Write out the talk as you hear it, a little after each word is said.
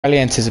Highly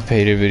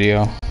anticipated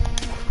video.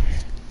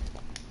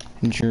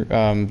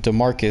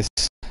 DeMarcus.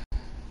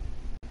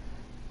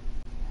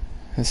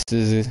 This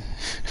is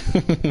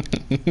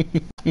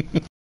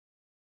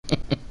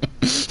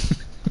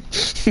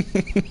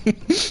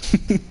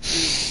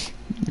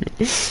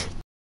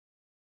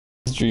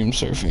Dream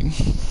surfing.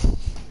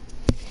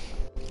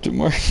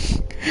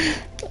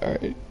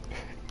 Alright.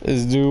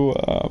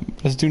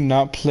 Let's do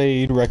not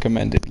played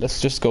recommended. Let's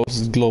just go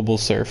global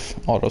surf,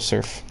 auto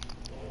surf.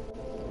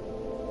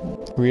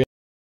 Real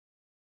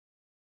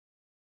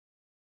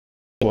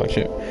watch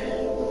it.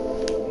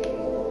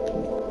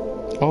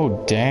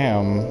 Oh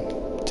damn.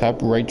 Tap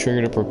right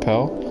trigger to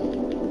propel.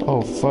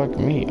 Oh fuck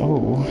me.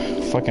 Oh,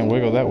 fucking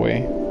wiggle that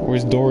way.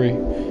 Where's Dory?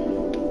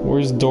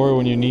 Where's Dory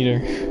when you need her?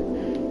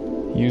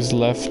 Use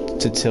left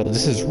to tilt.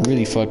 This is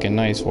really fucking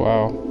nice.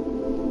 Wow.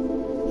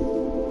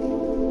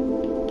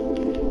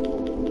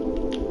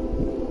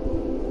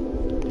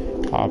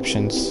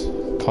 Options.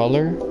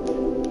 Color.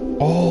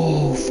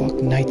 Oh fuck,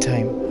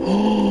 nighttime.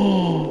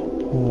 Oh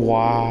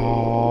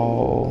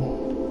wow.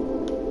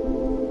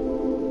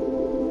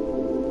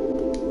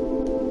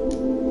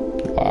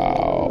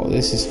 Wow,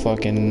 this is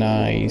fucking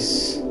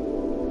nice.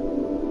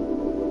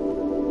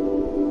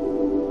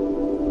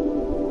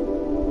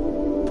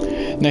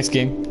 Next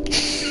game.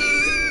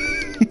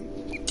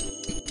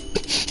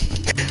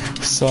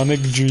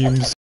 Sonic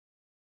Dreams.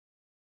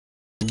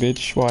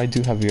 Bitch. Well, I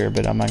do have VR,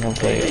 but I'm not gonna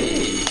play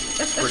it.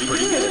 That's pretty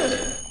good.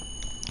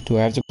 Do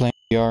I have to play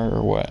in VR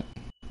or what?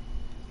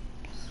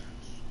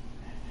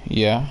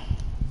 Yeah.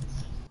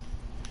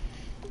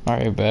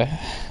 Alright, bet.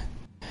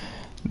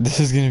 This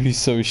is gonna be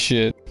so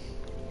shit.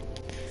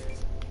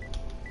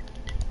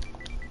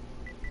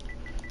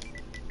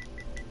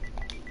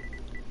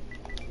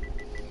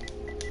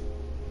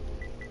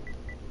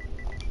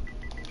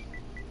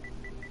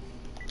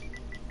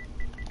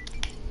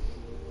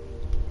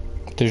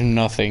 There's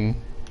nothing.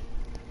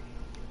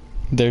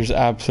 There's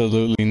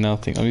absolutely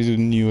nothing. Let me do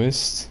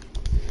newest.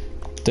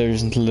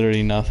 There's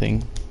literally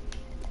nothing.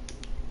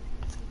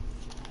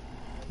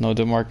 No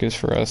DeMarcus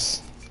for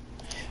us.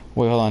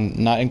 Wait, hold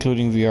on. Not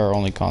including VR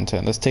only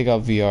content. Let's take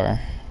out VR.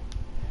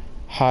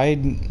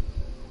 Hide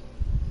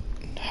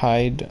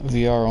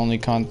VR only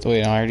content.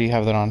 Wait, I already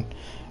have that on.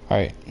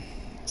 Alright.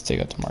 Let's take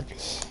out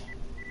DeMarcus.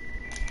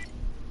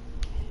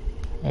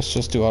 Let's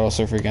just do auto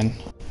surf again.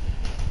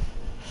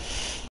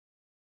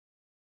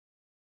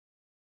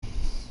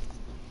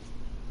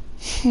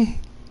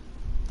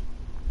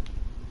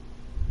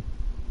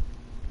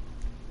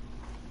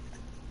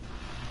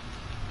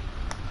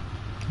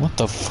 What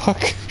the fuck?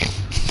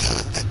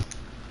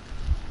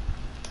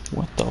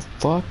 What the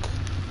fuck?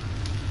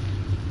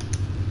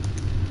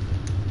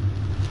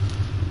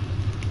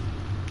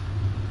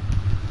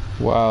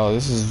 Wow,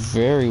 this is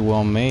very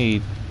well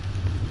made.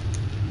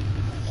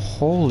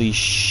 Holy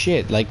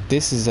shit, like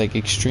this is like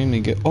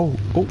extremely good. Oh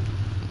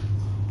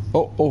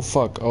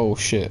fuck, oh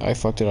shit, I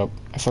fucked it up.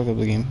 I fucked up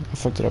the game. I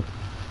fucked it up.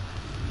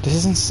 This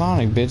isn't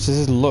Sonic, bitch. This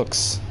is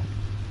looks.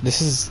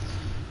 This is...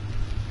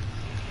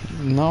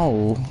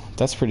 No.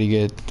 That's pretty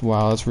good.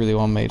 Wow, that's really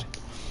well made.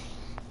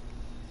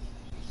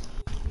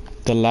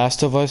 The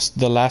Last of Us.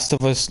 Look. The Last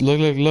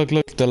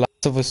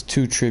of Us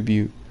 2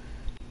 tribute.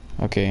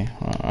 Okay.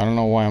 I don't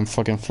know why I'm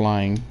fucking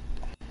flying.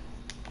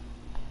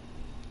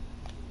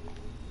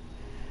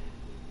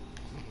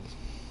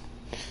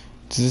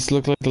 Does this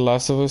look like The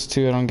Last of Us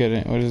 2? I don't get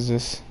it. What is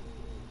this?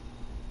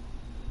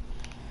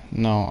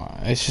 No,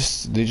 it's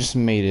just, they just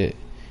made it.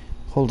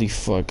 Holy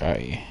fuck,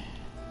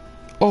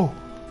 Oh!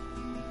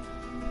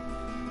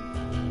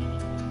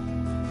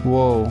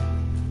 Whoa.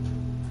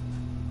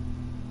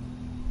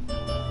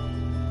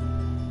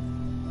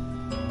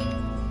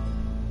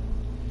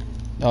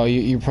 Oh,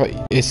 you're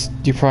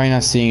probably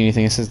not seeing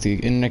anything. It says the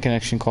internet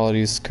connection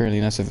quality is currently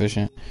not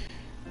sufficient.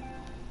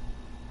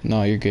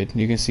 No, you're good.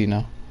 You can see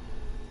now.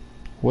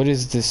 What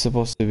is this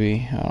supposed to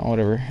be?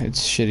 Whatever.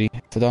 It's shitty.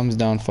 Thumbs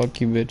down. Fuck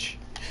you, bitch.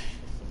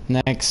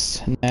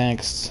 Next.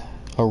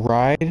 A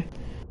ride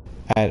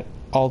at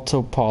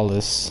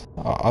Autopolis.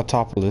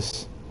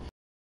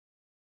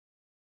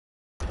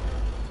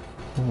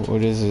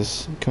 What is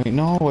this? Can we?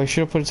 No, I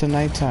should have put it to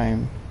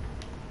nighttime.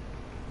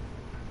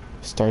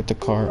 Start the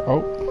car.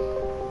 Oh.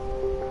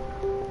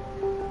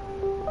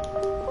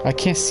 I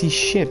can't see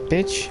shit,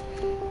 bitch.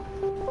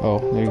 Oh,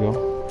 there you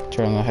go.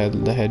 Turn on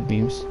the head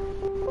beams.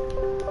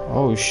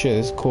 Oh shit,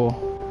 it's cool.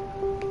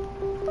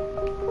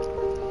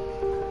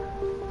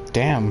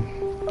 Damn.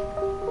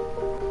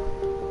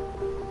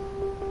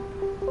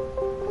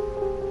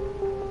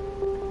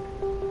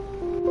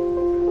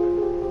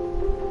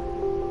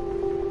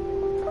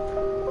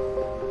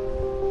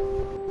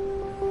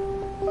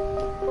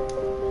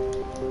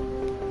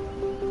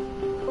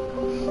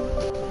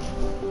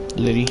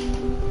 Liddy.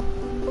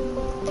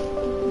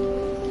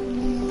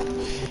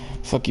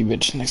 Fuck you,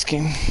 bitch. Next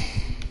game.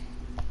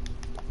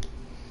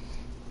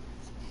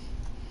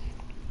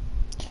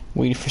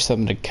 Waiting for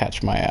something to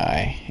catch my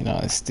eye. You know,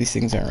 these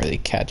things aren't really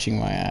catching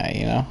my eye,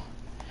 you know?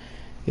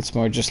 It's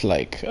more just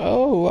like,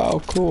 oh,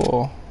 wow,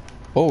 cool.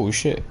 Oh,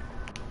 shit.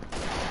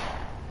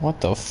 What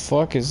the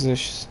fuck is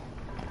this?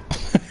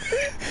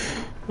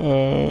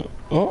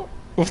 Oh,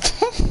 what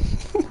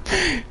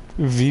the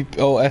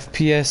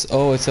FPS.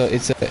 Oh, it's a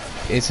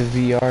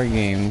VR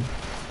game.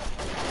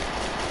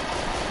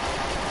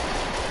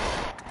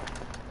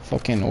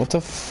 Fucking, what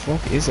the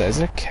fuck is that? Is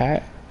it a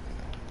cat?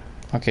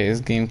 Okay,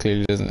 this game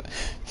clearly doesn't.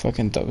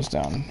 Fucking thumbs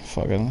down.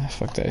 Fuck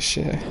that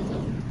shit.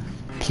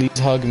 Please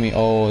hug me.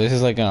 Oh, this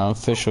is like an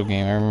official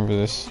game. I remember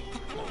this.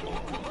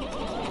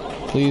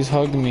 Please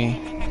hug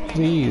me.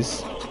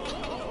 Please.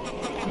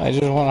 I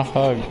just want a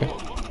hug.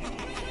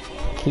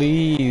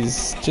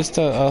 Please. Just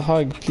a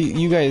hug. Please.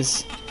 You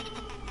guys.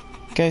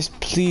 Guys,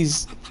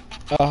 please.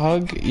 A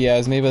hug? Yeah,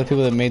 it's made by the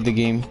people that made the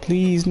game.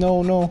 Please.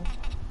 No, no.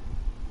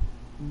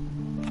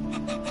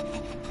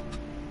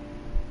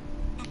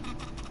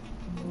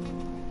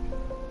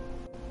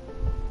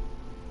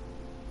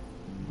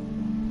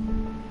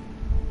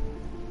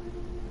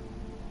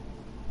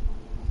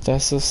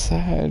 That's so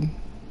sad.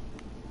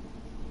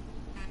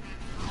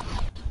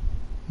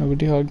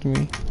 Nobody hugged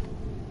me.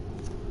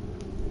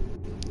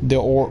 The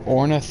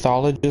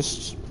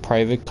ornithologist's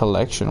private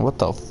collection. What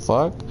the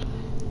fuck?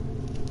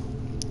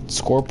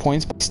 Score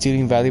points by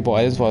stealing valuable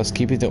items while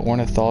keeping the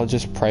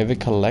ornithologist's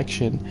private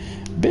collection.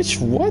 Bitch,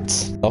 what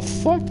the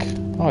fuck?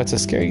 Oh, it's a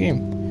scary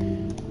game.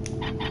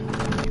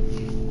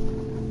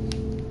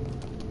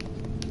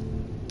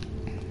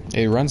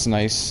 It runs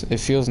nice. It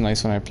feels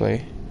nice when I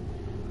play.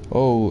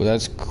 Oh,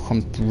 that's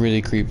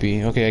really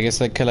creepy. Okay, I guess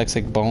that collects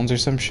like bones or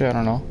some shit. I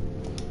don't know.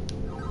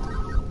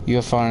 You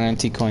have found an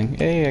antique coin.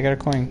 Hey, I got a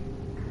coin.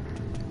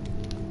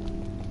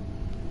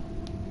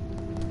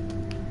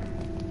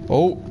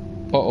 Oh,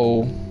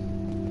 uh-oh.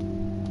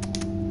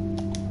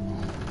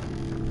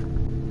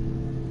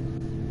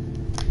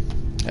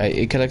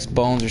 It collects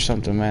bones or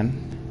something, man.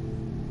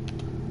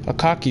 A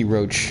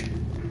cockroach.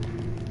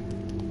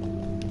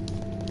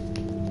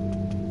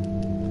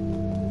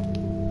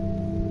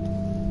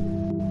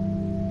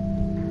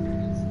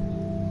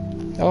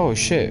 Oh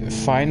shit,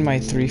 find my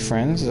 3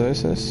 friends,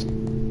 is this?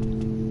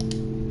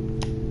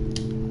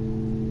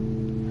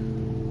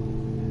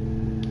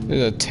 This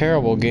is a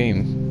terrible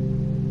game.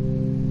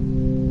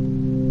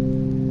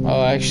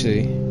 Oh,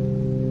 actually.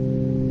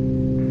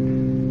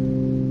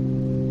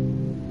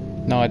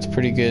 No, it's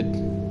pretty good.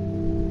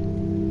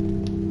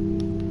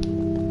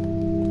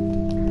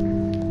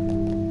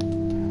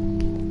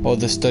 Oh,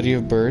 the study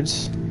of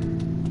birds?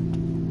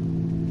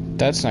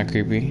 That's not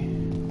creepy.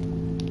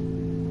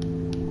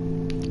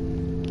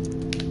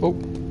 Oh,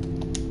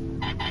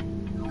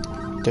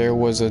 there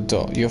was a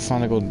doll. You'll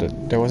find a gold.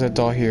 There was a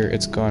doll here.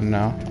 It's gone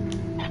now.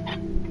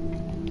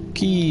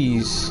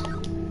 Keys.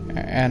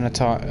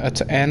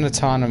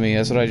 Anatomy.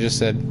 That's what I just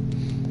said.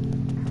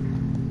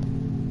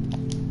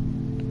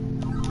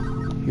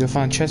 You'll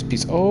find chess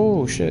piece.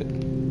 Oh shit!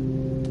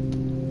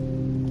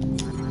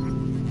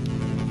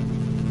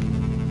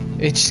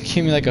 It just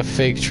gave me like a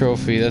fake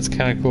trophy. That's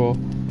kind of cool.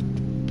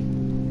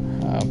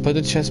 Put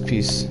the chess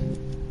piece.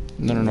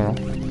 No, no, no,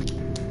 no.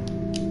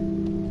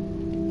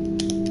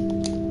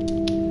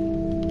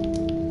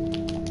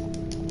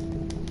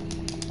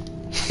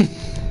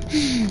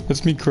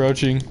 That's me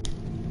crouching.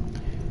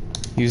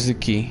 Use the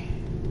key.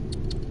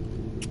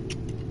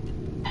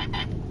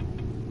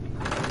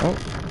 Oh.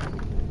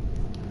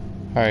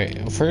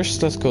 Alright,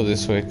 first let's go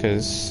this way,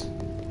 because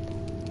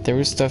there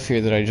was stuff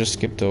here that I just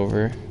skipped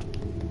over.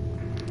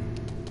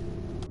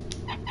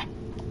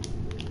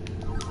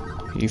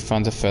 You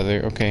found a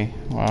feather. Okay.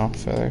 Wow,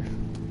 feather.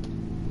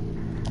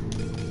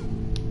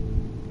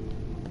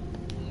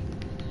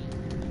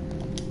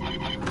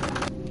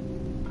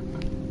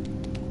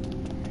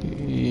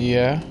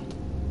 Yeah.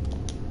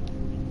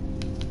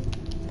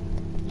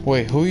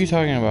 Wait, who are you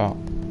talking about?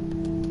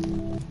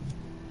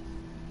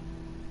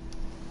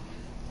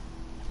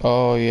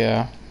 Oh,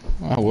 yeah.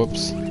 Oh,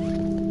 whoops.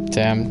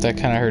 Damn, that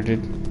kind of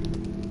hurted.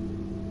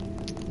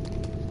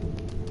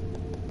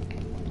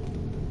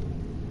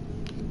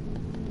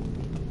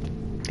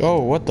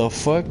 Oh, what the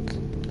fuck?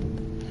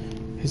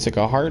 It's like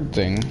a heart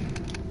thing.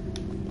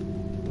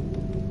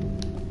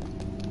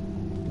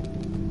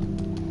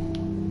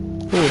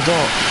 Oh, a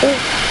doll. Oh!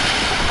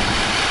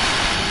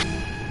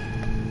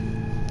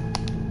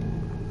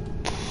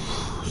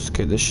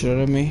 Scared the shit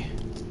out of me.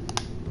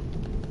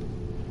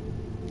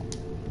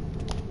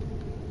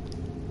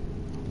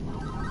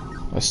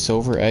 A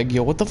silver egg?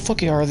 Yo, what the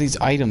fuck are these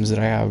items that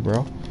I have,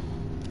 bro?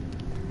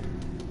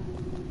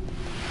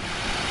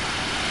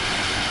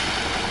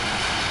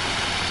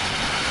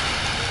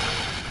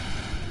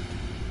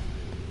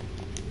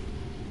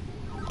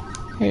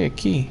 Hey, a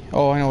key.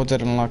 Oh, I know what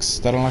that unlocks.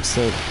 That unlocks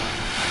the...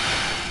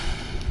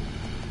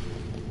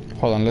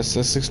 Hold on,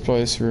 let's explore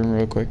this room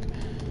real quick.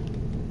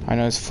 I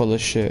know it's full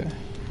of shit.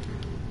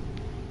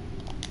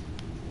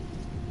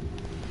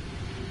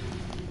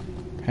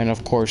 And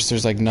of course,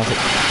 there's like nothing.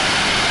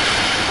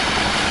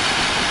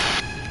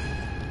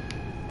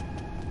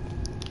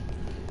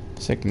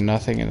 It's like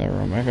nothing in the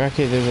room.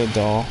 Okay, there's a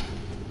doll.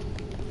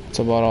 That's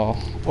about all.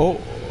 Oh!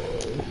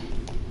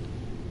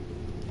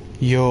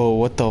 Yo,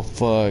 what the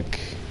fuck?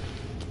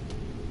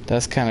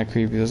 That's kind of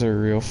creepy. Those are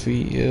real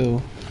feet.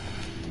 Ew.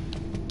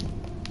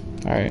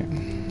 Alright.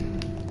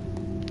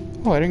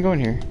 Oh, I didn't go in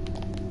here.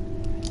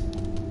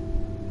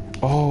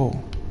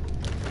 Oh.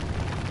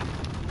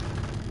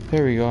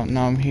 There we go.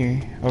 Now I'm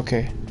here.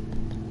 Okay.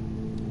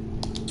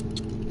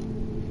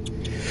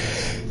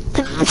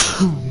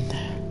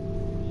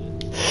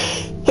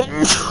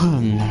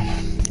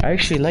 I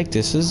actually like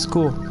this. This is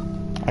cool.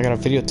 I got a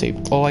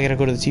videotape. Oh, I gotta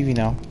go to the TV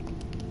now.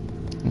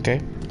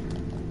 Okay.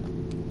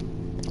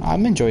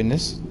 I'm enjoying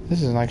this.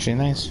 This is actually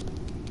nice.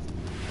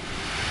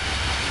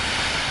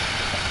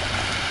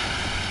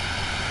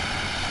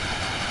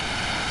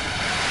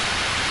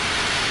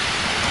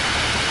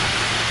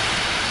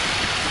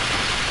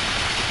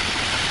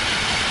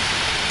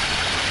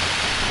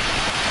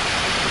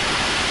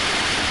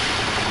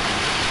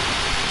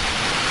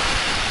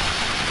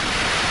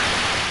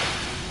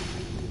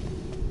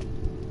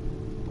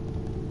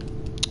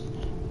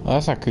 Oh,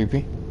 that's not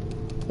creepy.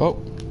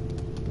 Oh.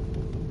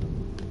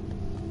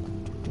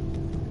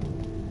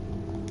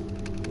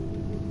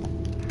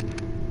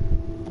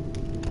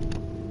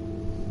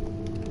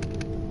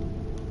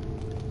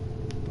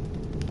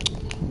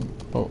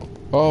 Oh.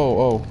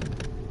 Oh, oh.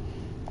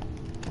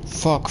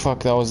 Fuck,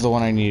 that was the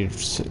one I needed.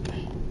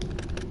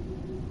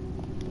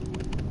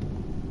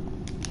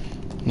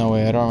 No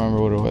way, I don't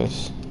remember what it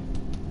was.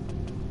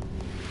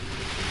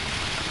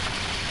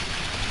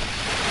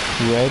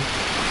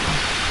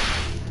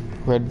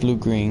 Red, blue,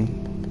 green.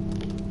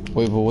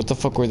 Wait, but what the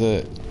fuck were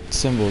the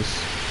symbols?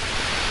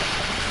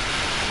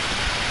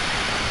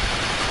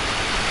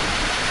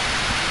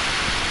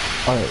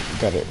 Alright,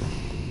 got it.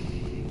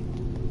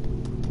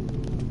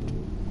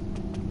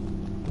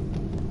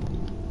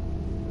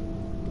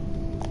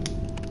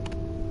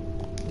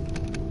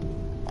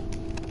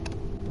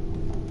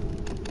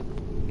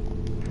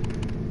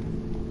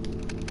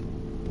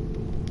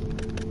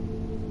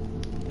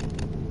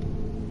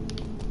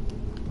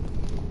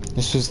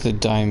 This was the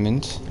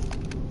diamond.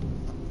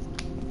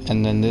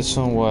 And then this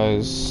one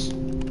was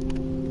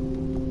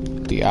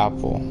the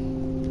apple.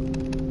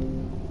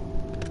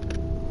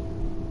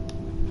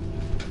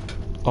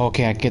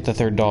 Okay, I get the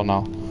third doll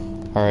now.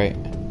 Alright.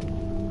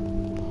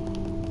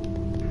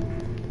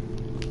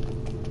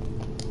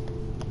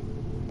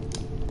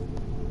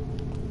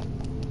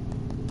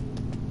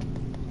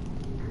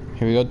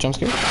 Here we go, jump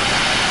scare.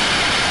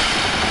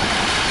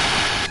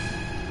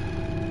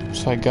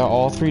 So I got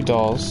all 3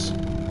 dolls.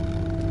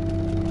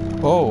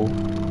 Oh.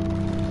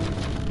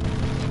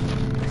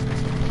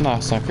 Nah,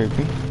 it's not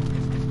creepy.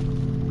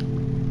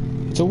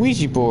 It's a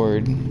Ouija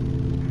board.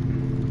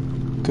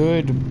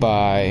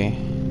 Goodbye.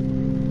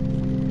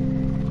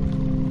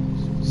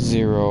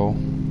 0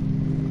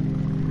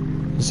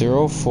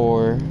 0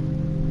 4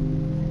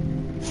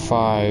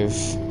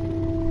 5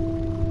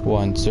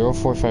 1 0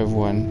 4 5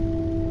 1.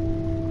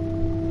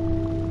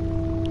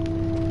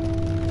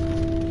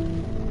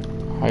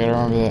 I gotta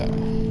remember that.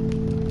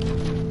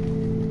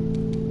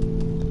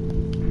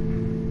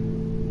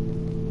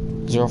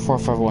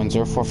 0451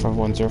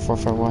 0451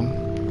 0451.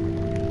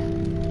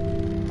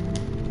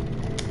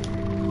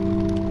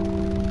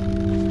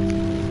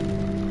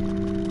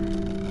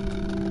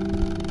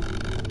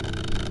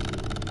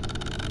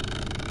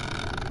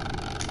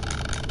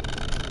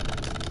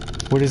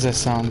 What is that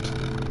sound?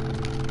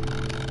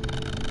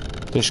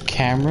 There's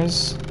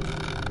cameras.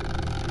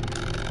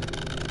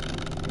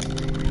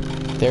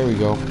 There we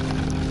go.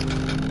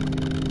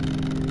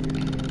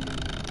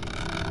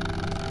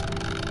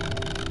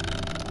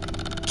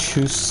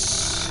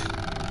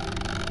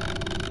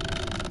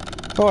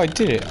 Oh, I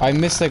did it. I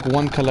missed like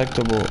one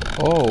collectible.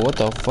 Oh, what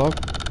the fuck?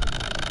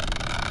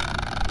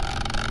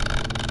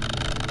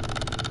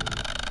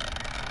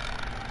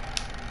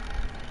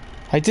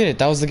 I did it.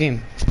 That was the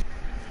game.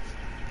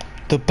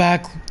 The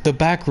back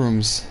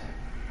rooms.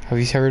 Have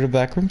you heard of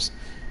back rooms?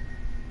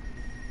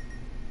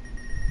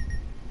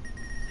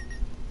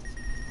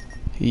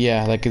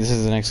 Yeah, like this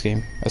is the next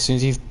game. As soon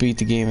as you beat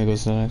the game, it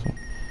goes to the next one.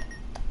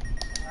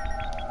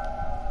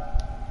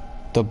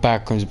 The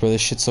backrooms, bro. This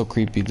shit's so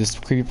creepy. This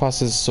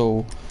creepypasta is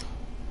so...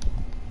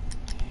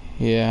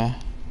 Yeah.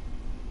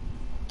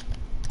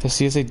 Let's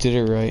see if they did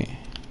it right.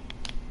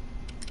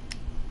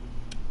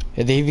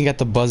 Yeah, they even got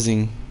the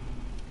buzzing.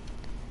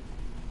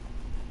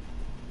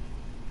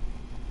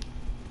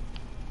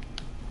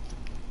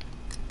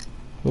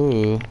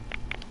 Ooh.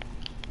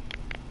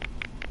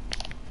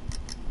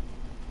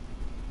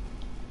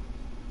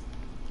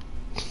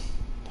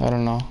 I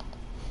don't know.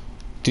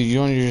 Dude, you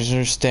don't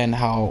understand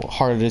how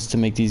hard it is to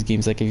make these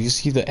games. Like, if you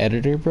see the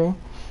editor, bro,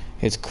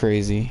 it's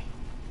crazy.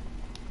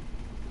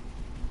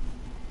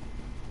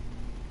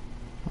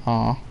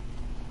 Aw.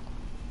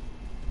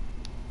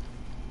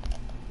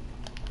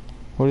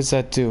 What does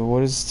that do? What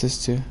does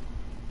this do?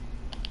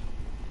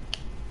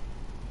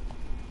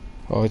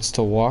 Oh, it's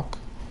to walk?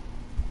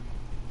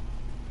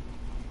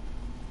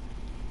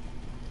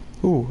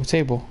 Ooh, a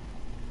table.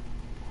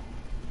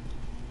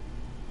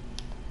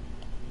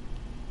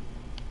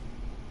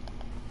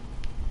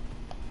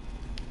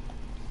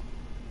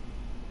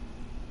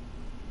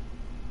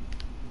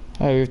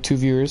 Hi, we have 2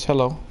 viewers.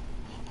 Hello.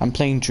 I'm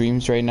playing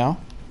Dreams right now.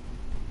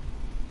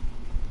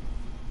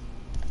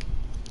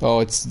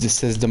 Oh, this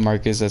says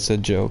demarcus. That's a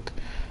joke.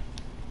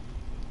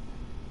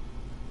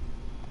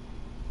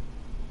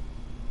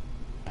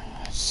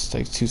 It's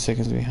like 2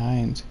 seconds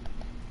behind.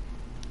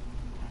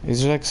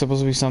 Is there like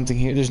supposed to be something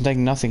here? There's like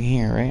nothing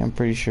here, right? I'm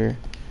pretty sure.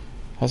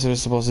 That's what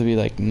it's supposed to be,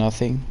 like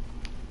nothing.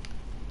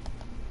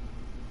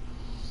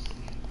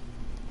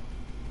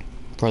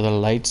 Bro, the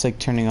lights like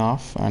turning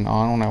off and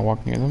on when I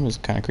walk near them is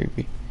kind of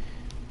creepy.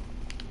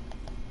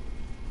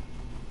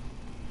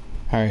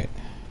 Alright.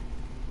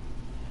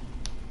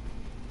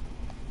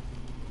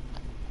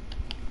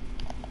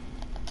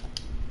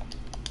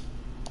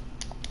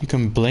 You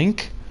can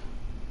blink?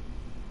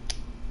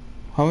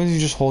 How about you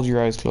just hold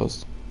your eyes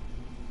closed?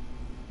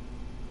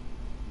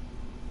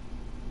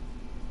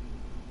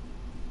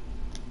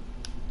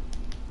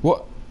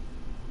 What?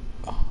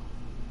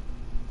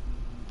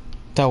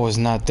 That was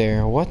not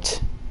there.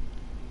 What?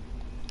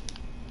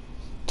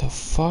 The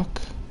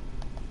fuck?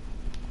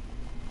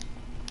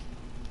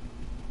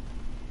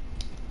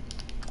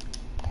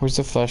 Where's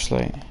the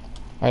flashlight?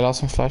 I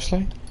lost my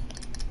flashlight?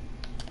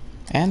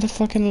 And the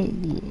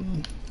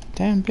fucking...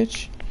 Damn,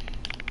 bitch.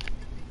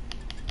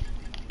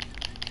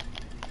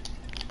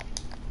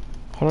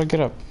 How do I get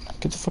up?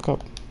 Get the fuck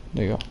up.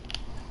 There you go.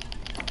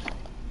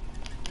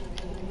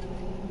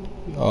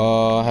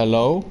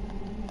 Hello?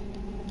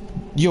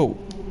 Yo,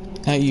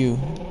 not you.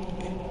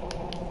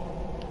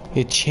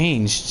 It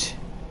changed.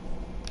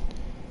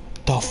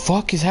 The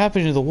fuck is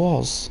happening to the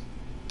walls?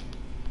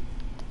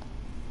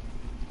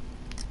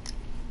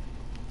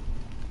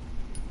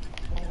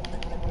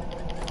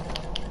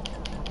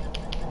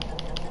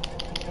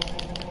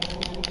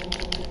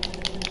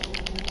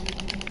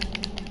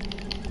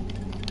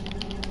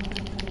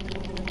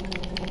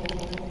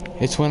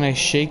 It's when I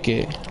shake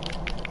it.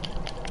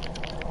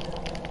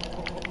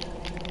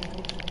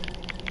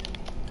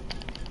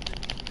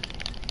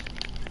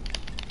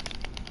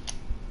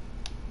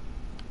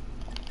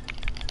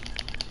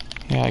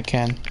 Yeah, I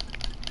can.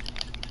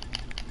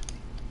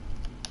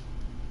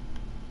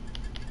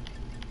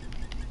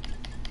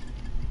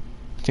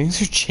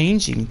 Things are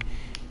changing.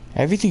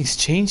 Everything's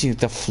changing.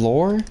 The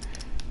floor?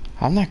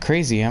 I'm not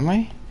crazy, am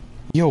I?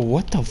 Yo,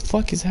 what the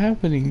fuck is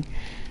happening?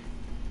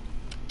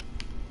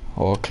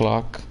 Oh, a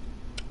clock.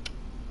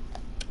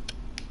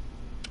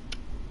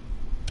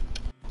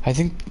 I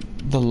think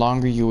the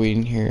longer you wait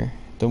in here,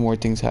 the more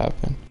things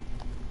happen.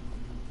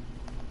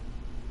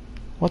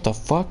 What the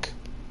fuck?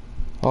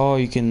 Oh,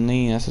 you can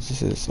lean. That's what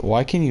this is.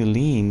 Why can you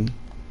lean?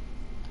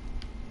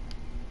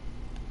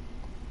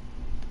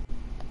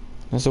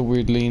 That's a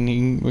weird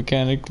leaning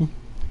mechanic.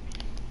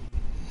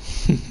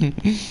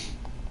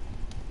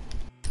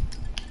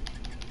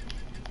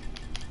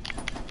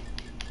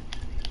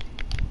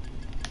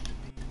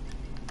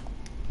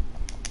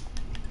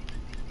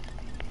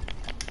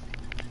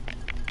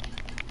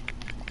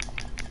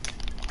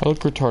 I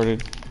look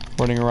retarded,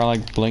 running around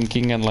like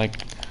blinking and like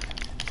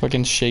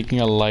fucking shaking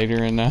a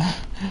lighter and I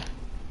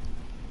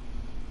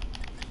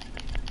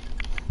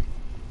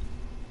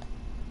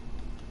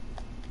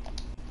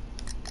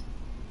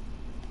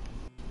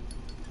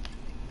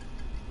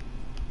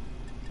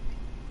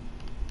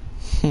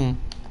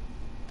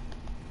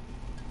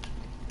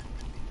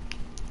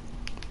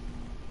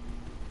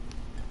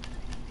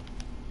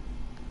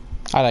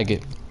like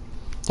it.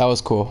 That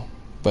was cool,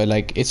 but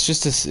like it's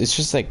just this. It's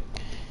just like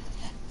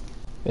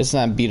it's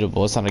not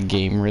beatable. It's not a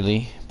game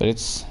really, but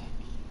it's.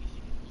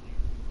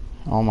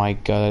 Oh my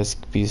god, this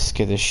be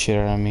scared the shit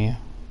out of me.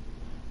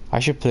 I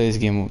should play this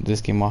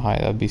game on high.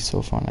 That'd be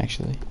so fun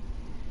actually.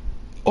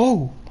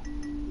 Oh,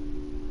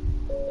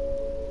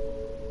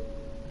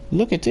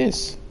 look at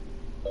this.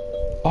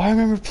 Oh, I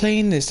remember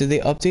playing this. Did they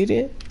update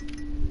it?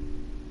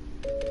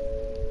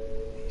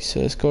 So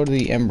let's go to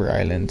the Ember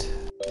Island.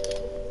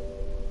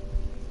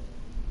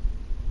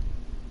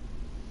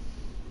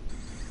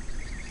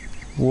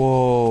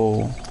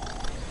 Whoa.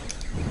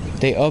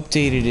 They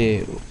updated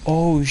it.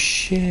 Oh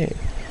shit.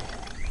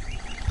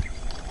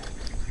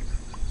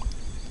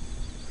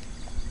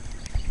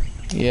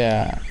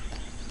 Yeah.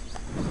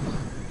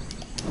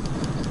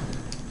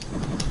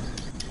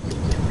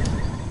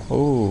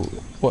 Oh.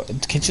 What?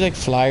 Can't you like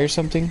fly or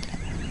something?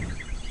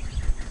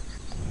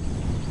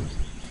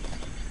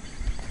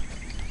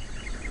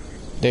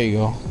 There you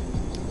go.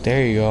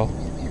 There you go.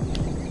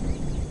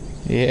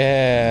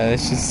 Yeah,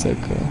 that's just so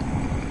cool.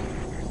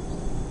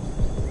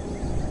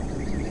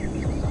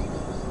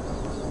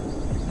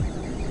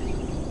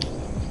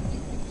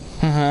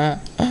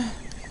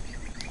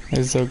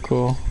 It's so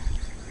cool.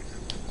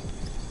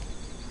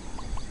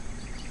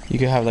 You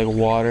could have like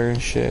water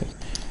and shit,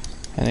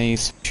 and then you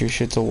switch your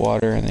shit to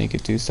water, and then you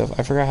could do stuff.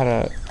 I forgot how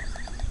to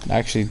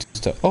actually do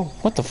stuff. Oh,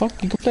 what the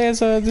fuck? You can play as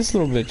this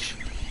little bitch.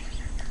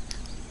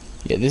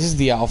 Yeah, this is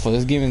the alpha.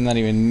 This game is not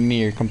even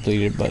near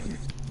completed, but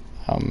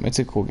it's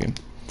a cool game.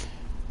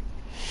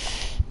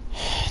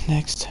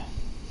 Next,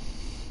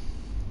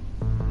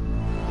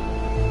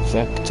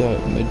 Vecta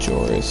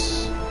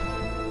Majoris.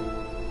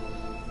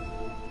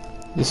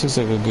 This looks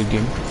like a good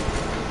game.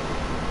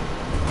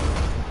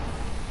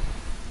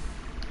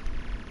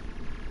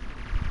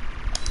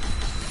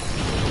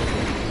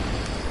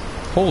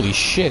 Holy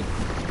shit.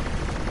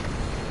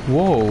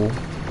 Whoa.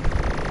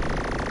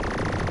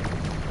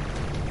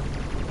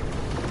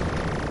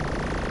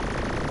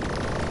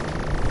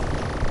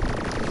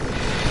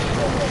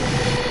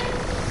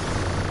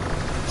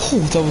 Oh,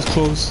 that was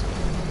close.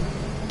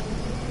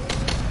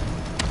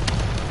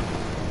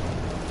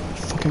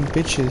 Fucking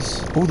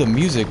bitches. Oh, the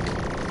music.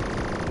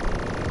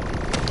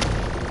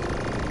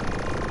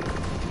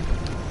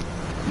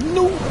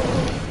 No.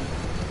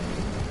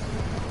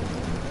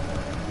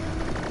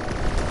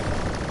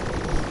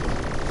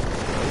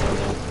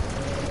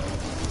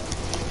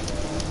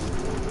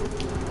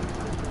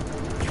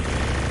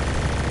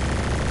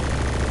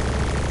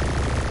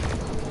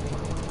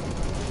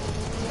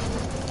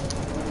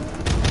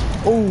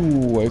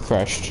 Oh, I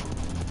crashed.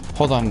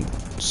 Hold on.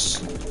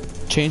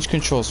 Change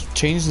controls.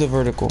 Change the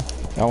vertical.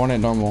 I want it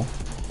normal.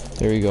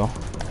 There we go.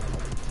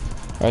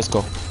 Alright, let's go.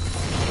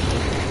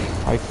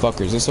 Alright,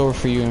 fuckers. It's over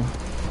for you.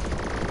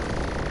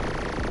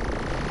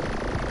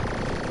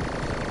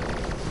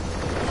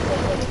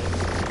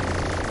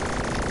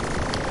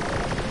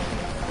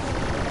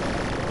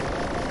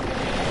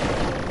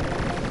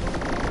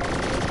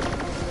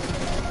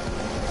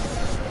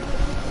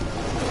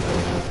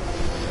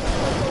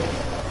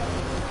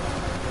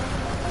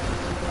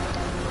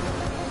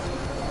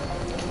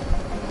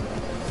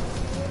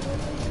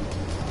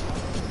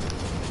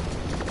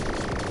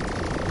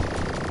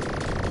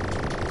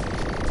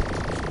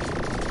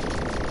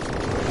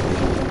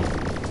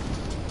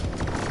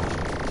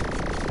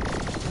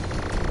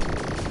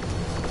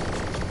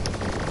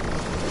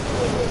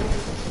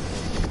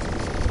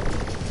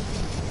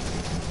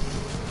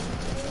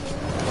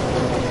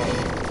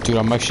 Dude,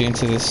 I'm actually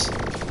into this.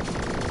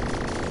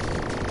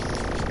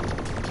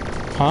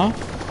 Huh?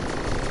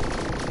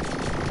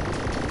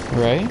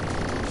 Right?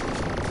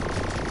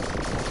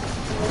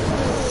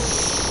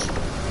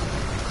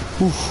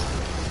 Oof.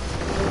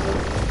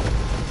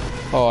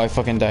 Oh, I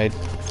fucking died.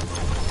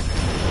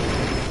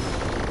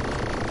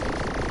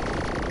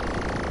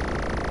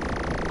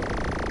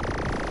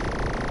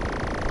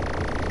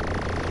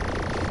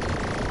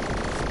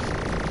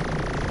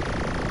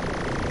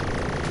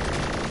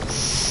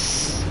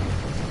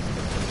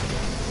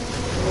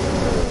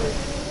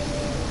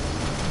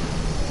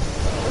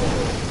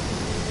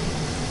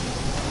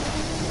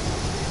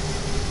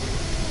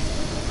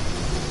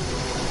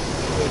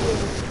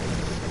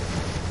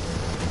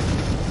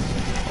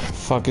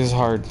 Fuck, this is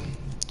hard.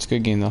 It's a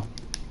good game though.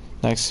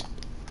 Next.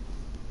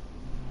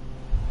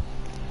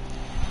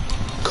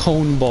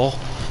 Cone Ball.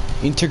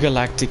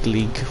 Intergalactic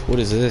League. What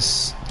is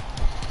this?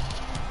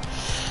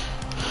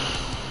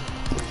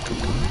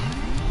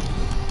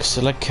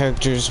 Select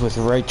characters with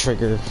right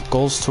trigger.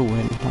 Goals to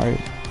win.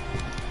 Alright.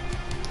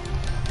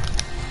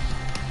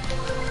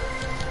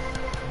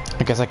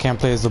 I guess I can't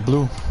play as the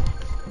blue.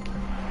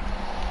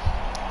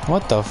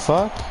 What the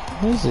fuck?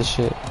 What is this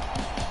shit?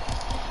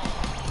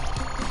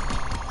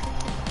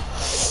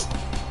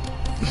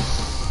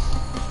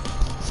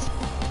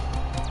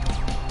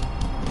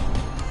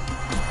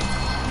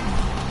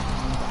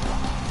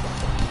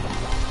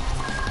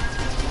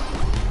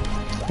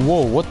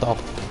 Whoa, what the?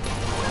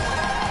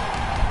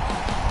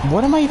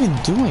 What am I even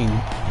doing?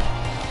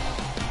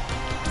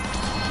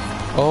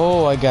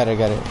 Oh, I got it,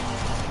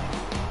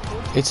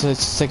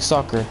 It's like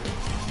soccer.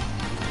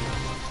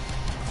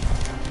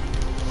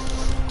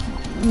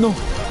 No.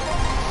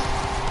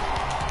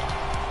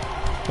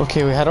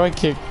 Okay, wait, how do I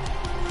kick?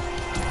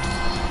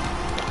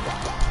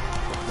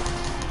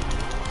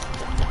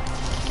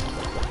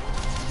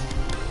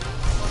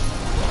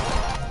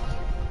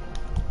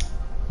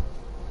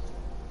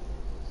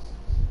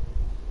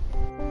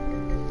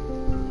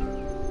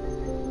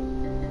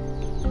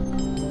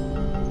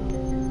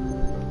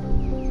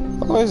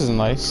 Oh, this is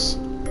nice.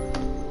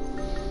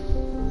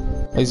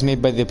 It's made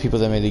by the people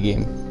that made the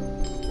game.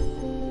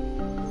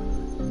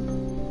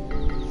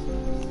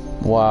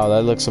 Wow,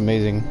 that looks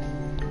amazing.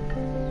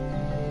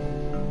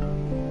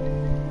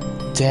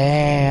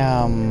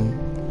 Damn.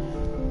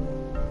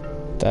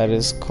 That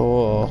is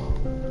cool.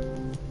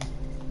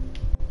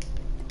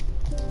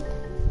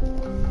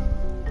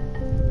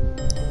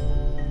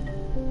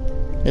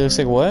 It looks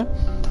like what?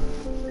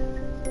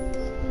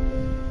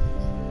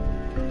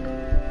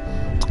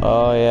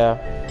 Oh yeah.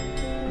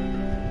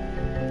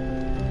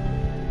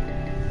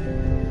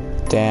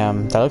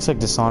 Damn, that looks like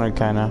Dishonored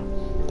kinda.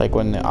 Like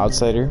when the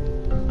Outsider.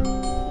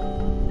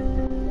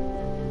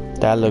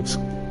 That looks,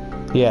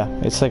 yeah,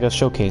 it's like a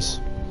showcase.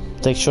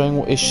 It's like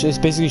showing, it's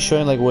basically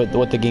showing like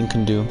what the game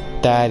can do.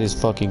 That is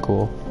fucking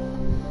cool.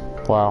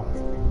 Wow.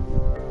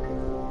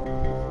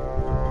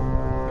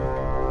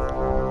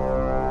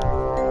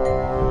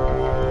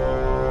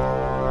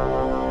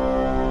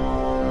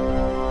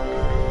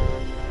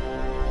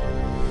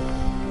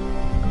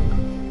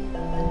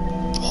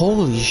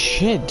 Holy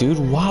shit, dude.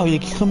 Wow, you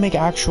can make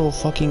actual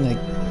fucking like,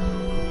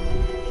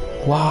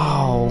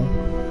 wow.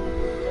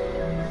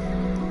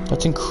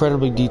 That's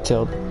incredibly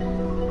detailed.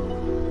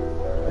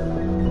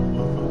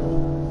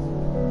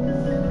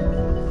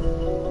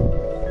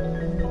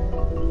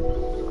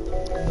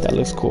 That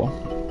looks cool.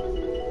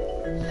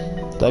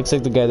 Looks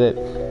like the guy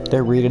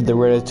that raided the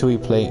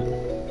Ratatouille plate.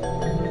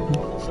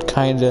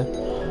 Kinda.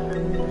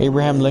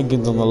 Abraham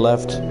Lincoln's on the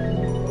left.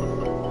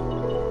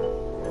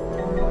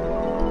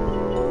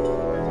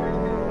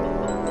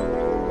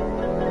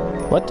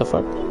 What the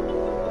fuck?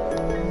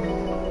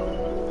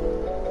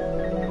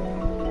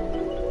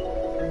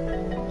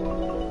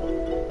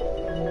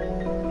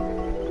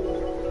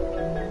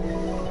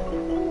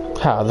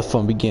 The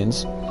fun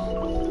begins.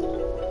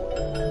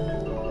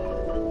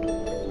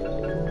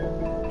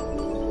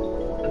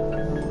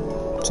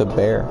 It's a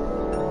bear.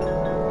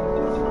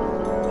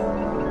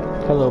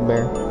 Hello,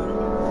 bear.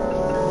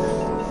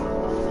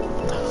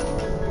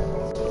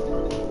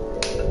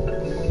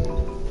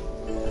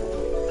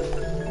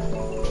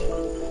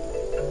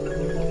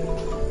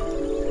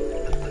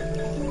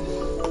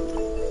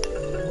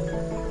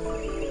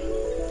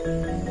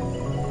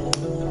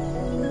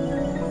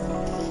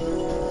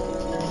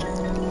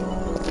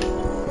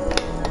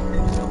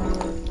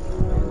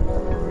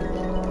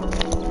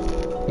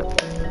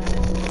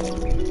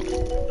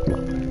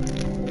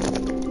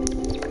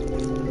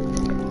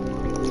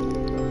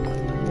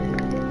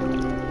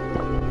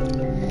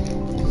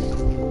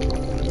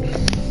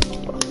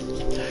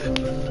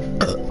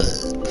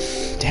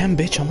 Damn,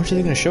 bitch, how much are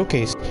they gonna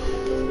showcase?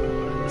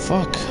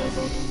 Fuck.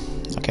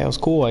 Okay, that was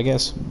cool, I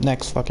guess.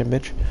 Next, fucking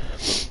bitch.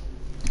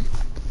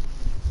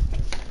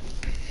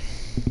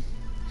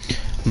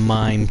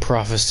 Mine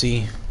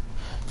prophecy.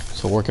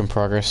 It's a work in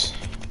progress.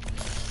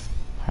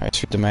 Alright,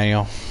 let's read the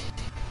manual.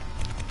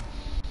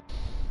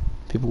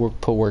 People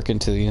put work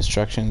into the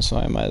instructions, so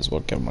I might as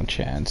well give them a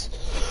chance.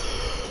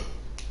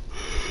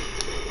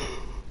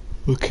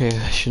 Okay,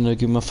 I shouldn't have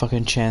given him a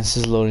fucking chance.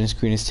 This loading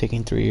screen is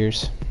taking 3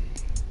 years.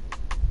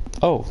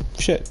 Oh,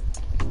 shit.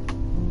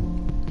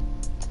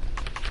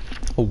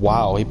 Oh,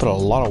 wow, he put a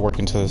lot of work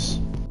into this.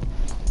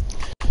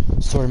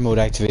 Story mode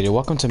activated.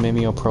 Welcome to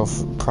Mimeo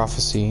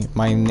Prophecy.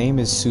 My name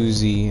is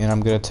Susie, and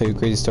I'm gonna tell you a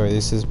crazy story.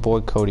 This is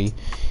boy Cody.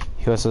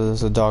 He also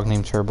has a dog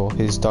named Turbo.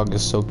 His dog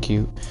is so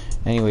cute.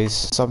 Anyways,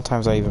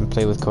 sometimes I even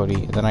play with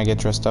Cody. Then I get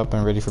dressed up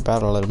and ready for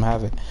battle. I let him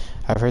have it.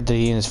 I've heard that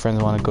he and his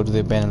friends want to go to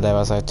the abandoned lab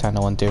outside town.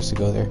 No one dares to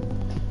go there.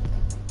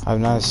 I'm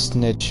not a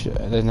snitch,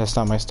 and that's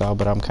not my style,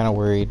 but I'm kind of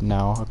worried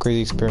now. A crazy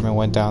experiment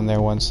went down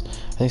there once.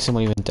 I think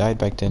someone even died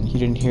back then. You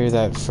didn't hear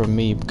that from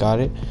me, got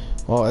it?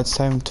 Well, it's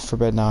time for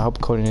bed now. I hope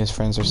Cody and his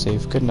friends are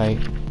safe. Good night.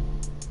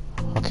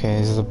 Okay,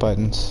 these are the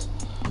buttons.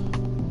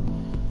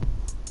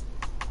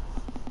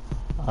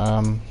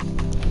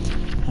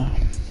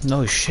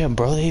 No shit,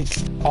 bro.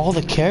 They've all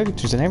the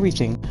characters and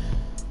everything.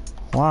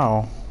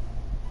 Wow.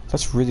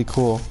 That's really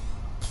cool.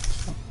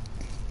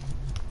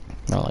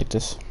 I like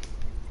this.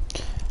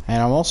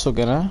 And I'm also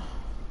gonna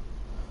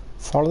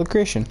follow the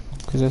creation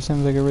because that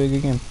seems like a really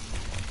good game.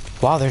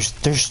 Wow,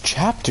 there's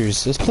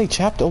chapters. Let's play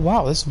chapter. Oh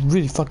wow, this is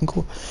really fucking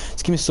cool.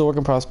 This game is still work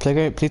in progress.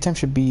 Playtime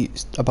should be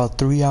about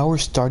 3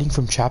 hours starting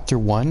from chapter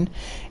 1.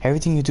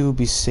 Everything you do will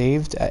be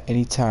saved at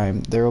any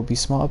time. There will be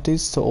small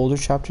updates to older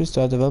chapters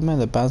throughout development,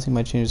 and the balancing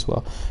might change as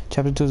well.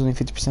 Chapter 2 is only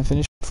 50%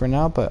 finished for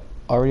now, but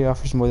already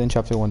offers more than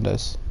chapter 1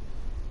 does.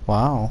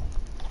 Wow.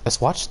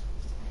 Let's watch.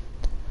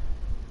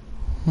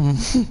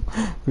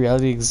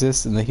 Reality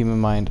exists in the human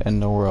mind and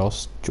nowhere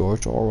else.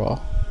 George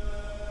Orwell.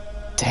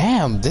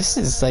 Damn, this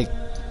is like...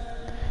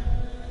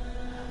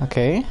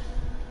 Okay.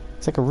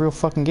 It's like a real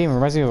fucking game. It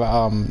reminds me of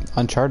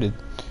Uncharted.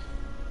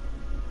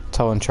 That's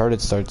how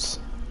Uncharted starts.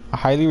 A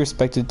highly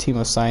respected team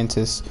of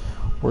scientists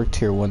worked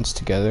here once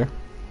together.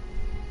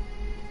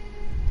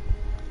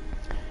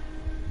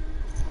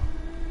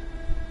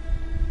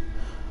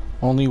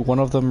 Only one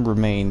of them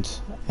remained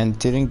and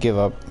didn't give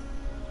up.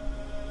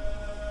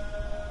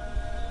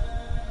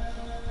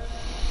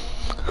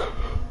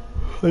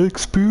 An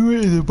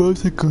experiment is about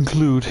to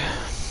conclude.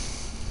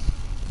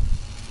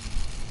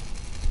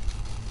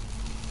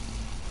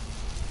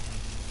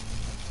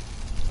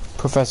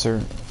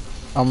 Professor,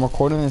 I'm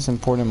recording this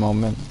important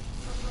moment.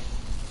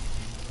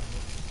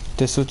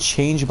 This will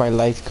change my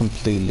life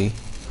completely.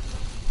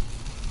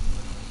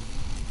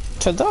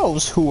 To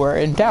those who are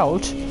in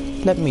doubt,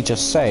 let me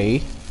just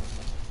say,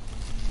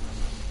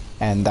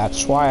 and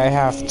that's why I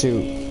have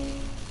to,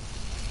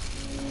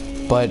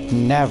 but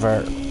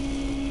never.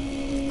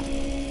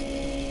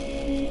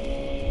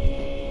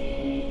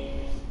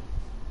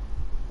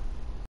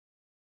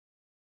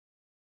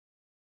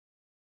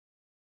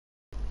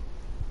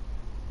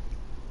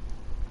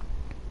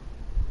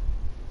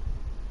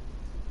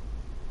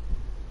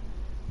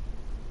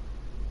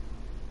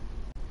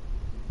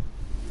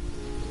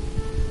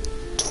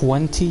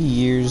 "20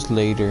 years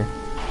later."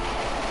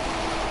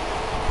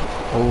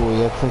 Oh,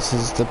 the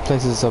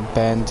place is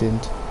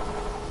abandoned.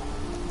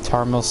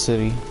 Tarmel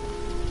City.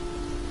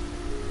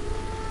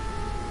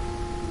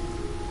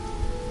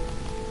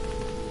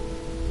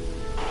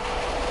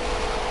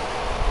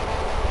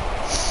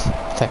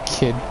 That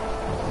kid.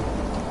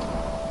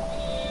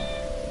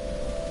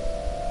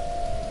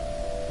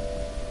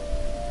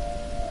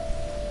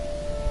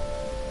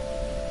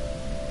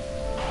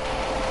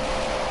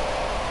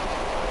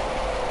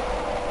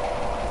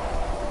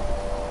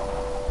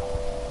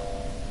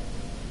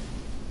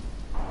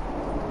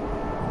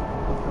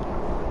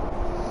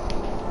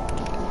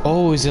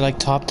 Oh, is it like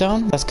top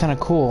down? That's kind of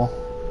cool.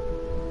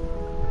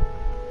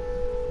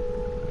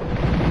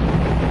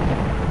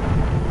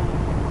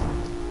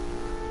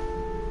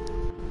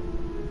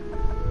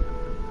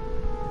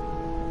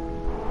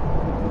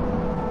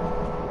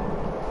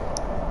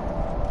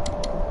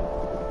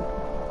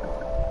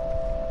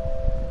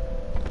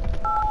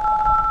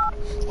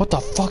 What the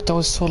fuck? That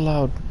was so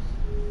loud.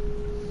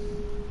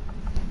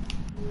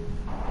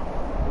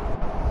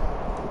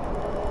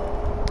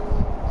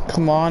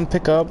 Come on,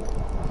 pick up.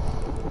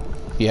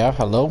 Yeah,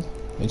 hello?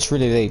 It's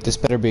really late. This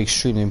better be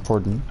extremely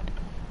important.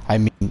 I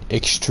mean,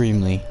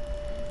 extremely.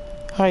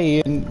 Hi,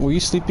 Ian. Were you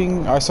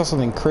sleeping? I saw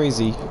something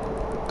crazy.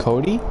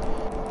 Cody?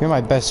 You're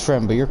my best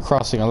friend, but you're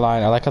crossing a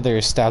line. I like how they're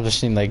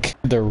establishing,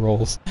 like, their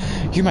roles.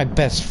 You're my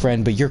best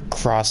friend, but you're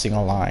crossing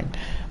a line.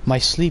 My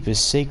sleep is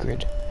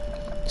sacred.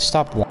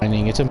 Stop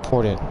whining. It's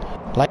important.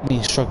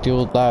 Lightning struck the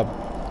old lab.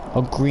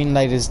 A green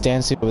light is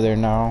dancing over there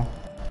now.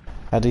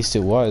 At least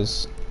it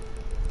was.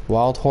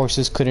 Wild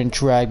horses couldn't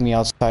drag me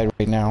outside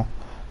right now.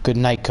 Good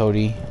night,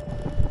 Cody.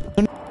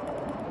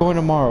 Going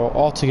tomorrow,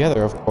 all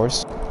together, of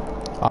course.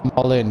 I'm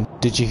all in.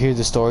 Did you hear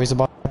the stories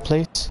about that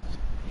place?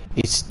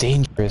 It's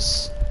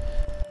dangerous.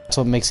 That's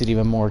what makes it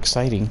even more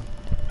exciting.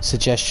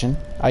 Suggestion: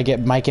 I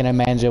get Mike and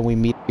Amanda and we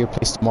meet at your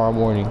place tomorrow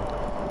morning.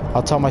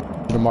 I'll tell my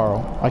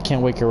tomorrow. I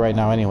can't wake her right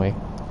now anyway.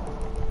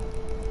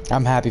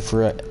 I'm happy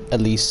for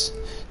at least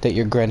that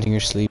you're granting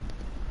your sleep.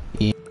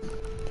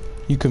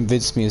 You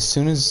convinced me as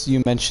soon as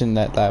you mentioned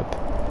that lab.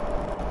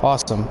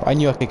 Awesome. I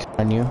knew I could count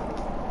on you.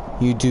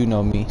 You do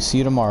know me. See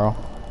you tomorrow.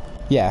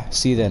 Yeah,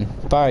 see you then.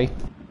 Bye.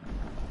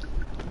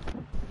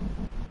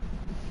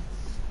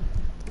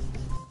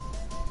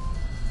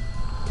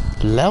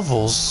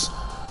 Levels?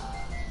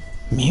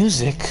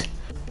 Music?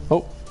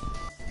 Oh.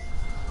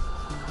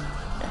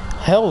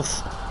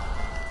 Health.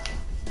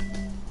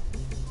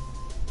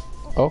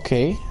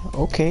 Okay,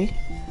 okay.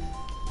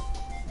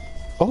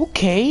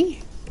 Okay.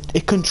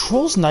 It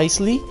controls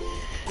nicely.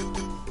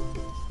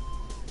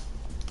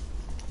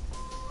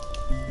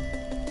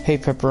 Hey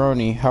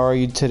Pepperoni, how are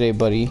you today,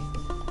 buddy?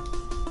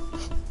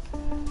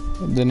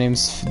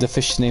 The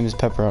fish's name is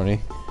Pepperoni.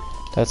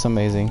 That's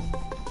amazing.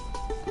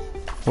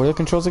 What are the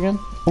controls again?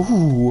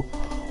 Ooh,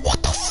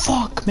 what the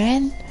fuck,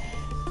 man?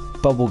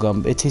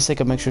 Bubblegum. It tastes like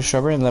a mixture of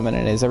strawberry and lemon,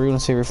 and it is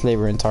everyone's favorite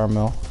flavor in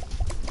Tarmil.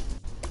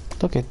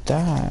 Look at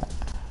that.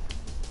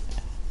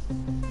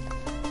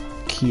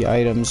 Key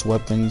items,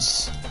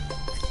 weapons.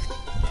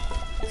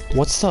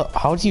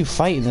 How do you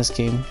fight in this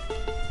game?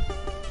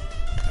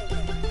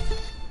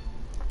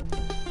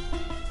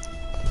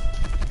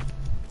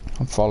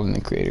 I'm following the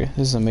creator.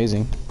 This is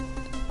amazing.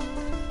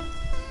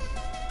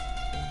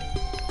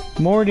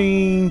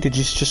 Morning! Did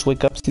you just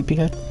wake up,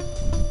 sleepyhead?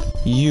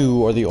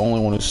 You are the only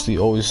one who's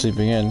always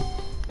sleeping in.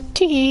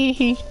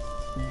 Tee.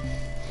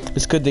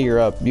 It's good that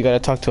you're up. You gotta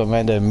talk to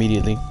Amanda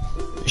immediately.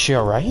 Is she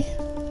alright?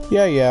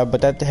 Yeah,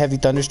 but that heavy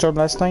thunderstorm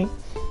last night?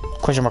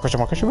 Question mark, question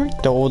mark, question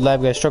mark? The old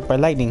lab got struck by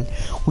lightning.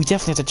 We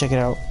definitely have to check it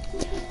out.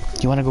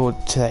 You wanna go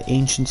to that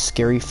ancient,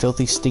 scary,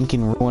 filthy,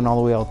 stinking ruin all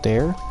the way out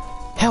there?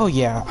 Hell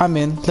yeah, I'm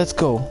in. Let's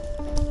go.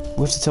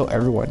 We have to tell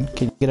everyone.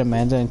 Can you get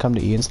Amanda and come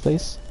to Ian's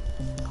place?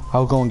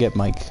 I'll go and get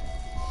Mike.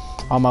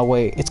 On my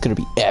way, it's gonna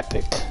be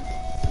epic.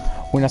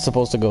 We're not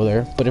supposed to go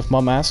there, but if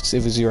Mom asks,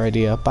 it was your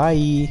idea.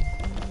 Bye.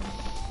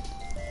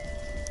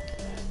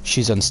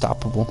 She's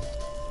unstoppable.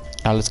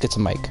 Now let's get to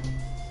Mike.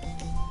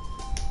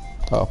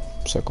 Oh,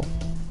 circle.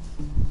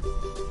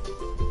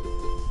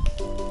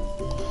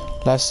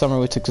 Last summer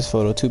we took this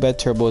photo. Too bad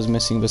Turbo is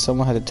missing, but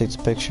someone had to take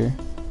the picture.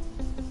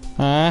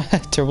 Ah,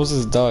 Turbo's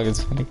his dog.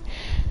 It's funny.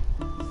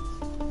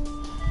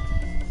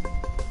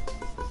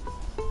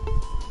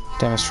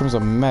 Damn, this room's a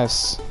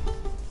mess.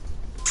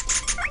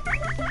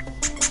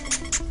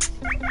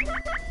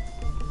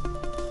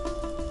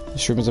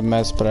 This room is a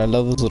mess, but I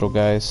love those little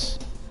guys.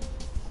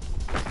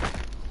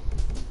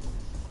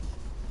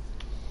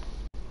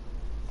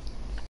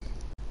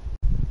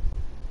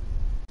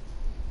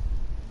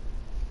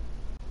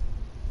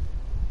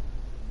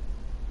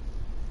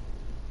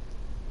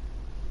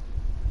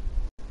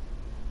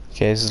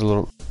 Okay, this is a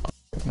little...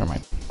 Never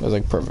mind. That was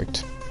like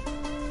perfect.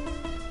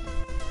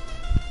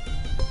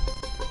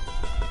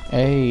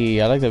 Hey,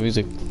 I like that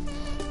music.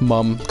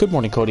 Mom. Good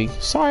morning, Cody.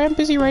 Sorry, I'm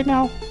busy right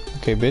now.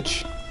 Okay,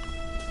 bitch.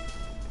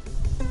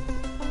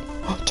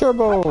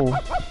 Turbo!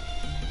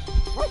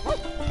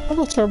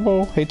 Hello,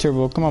 Turbo. Hey,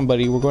 Turbo. Come on,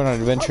 buddy. We're going on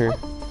an adventure.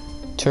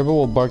 Turbo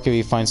will bark if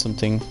he finds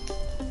something.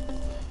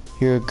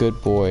 You're a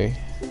good boy.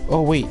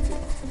 Oh, wait.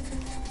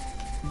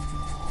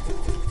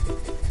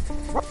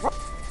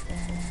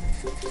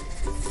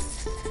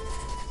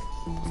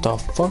 The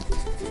fuck?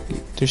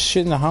 There's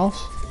shit in the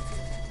house?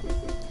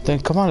 Then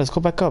come on, let's go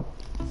back up.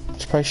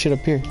 There's probably shit up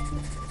here.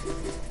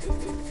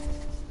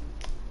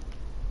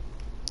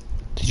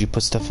 Did you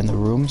put stuff in the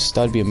rooms?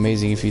 That'd be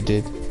amazing if you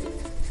did.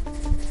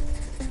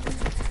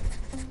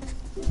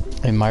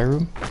 In my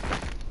room?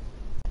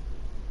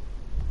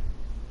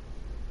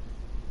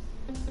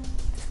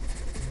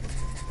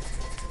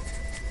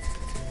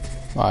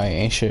 I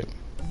ain't shit.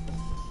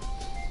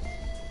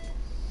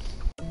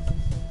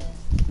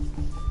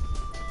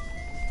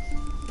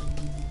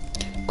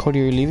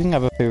 Cody, are you leaving? I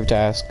have a favor to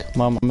ask.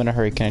 Mom, I'm in a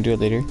hurry. Can I do it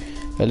later?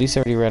 At least I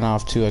already ran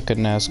off too. I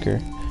couldn't ask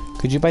her.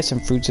 Could you buy some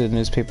fruits in the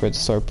newspaper at the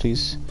store,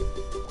 please?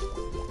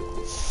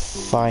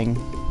 Fine.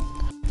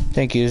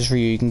 Thank you. This is for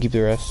you. You can keep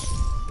the rest.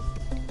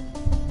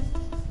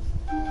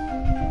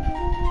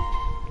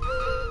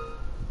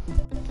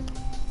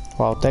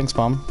 Wow, thanks,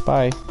 Mom.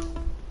 Bye.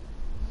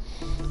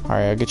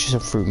 Alright, I'll get you some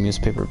fruit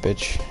newspaper,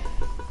 bitch.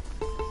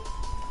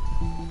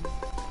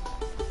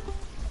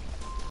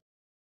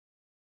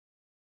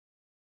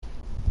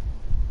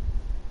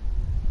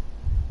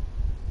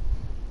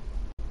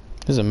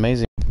 This is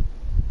amazing.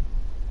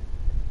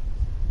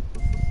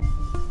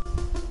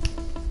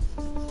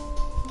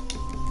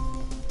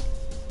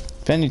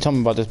 Fanny told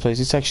me about this place.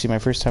 It's actually my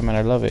first time and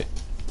I love it.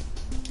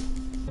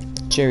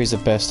 Jerry's the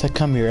best. I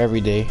come here every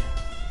day.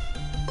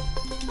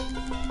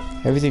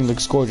 Everything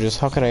looks gorgeous.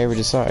 How could I ever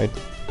decide?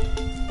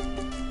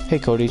 Hey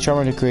Cody, try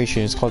my new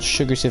creation. It's called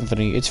Sugar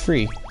Symphony. It's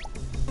free.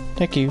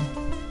 Thank you.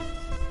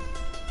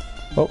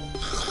 Oh.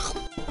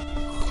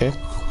 Okay.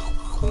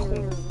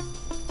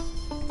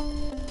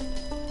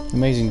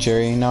 Amazing,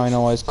 Jerry. Now I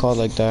know why it's called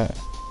like that.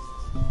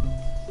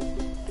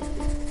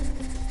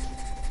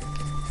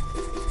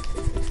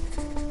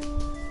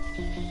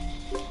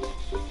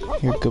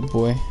 You're a good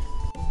boy.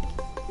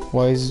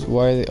 Why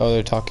are they? Oh,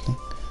 they're talking.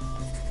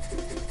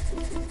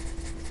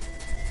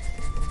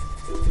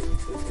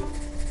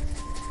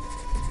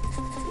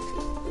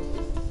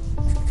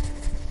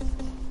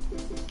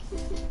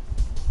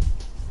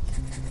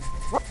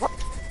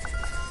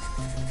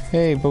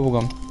 Hey,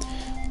 bubblegum.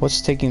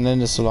 What's taking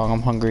Linda so long?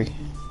 I'm hungry.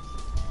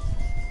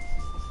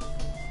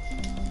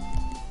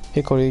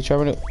 Hey, Cody,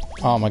 try to.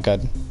 Oh my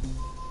god.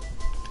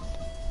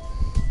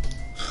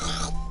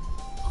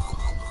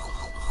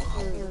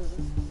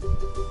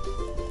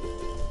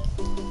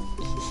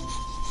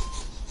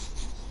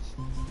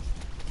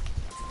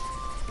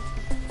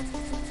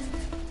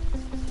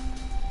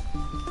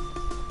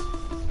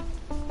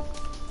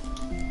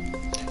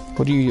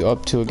 What are you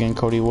up to again,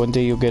 Cody? One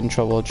day you'll get in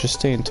trouble. Just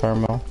stay in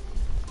Tarmo.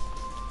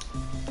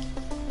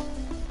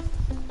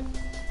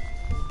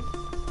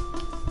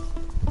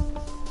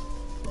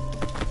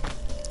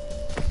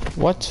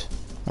 What?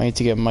 I need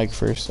to get Mike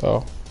first.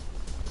 Oh.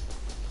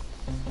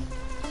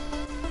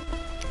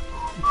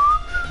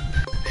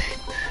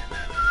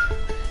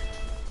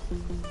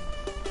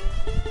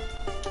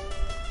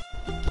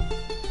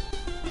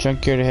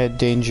 Junkyard ahead,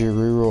 danger,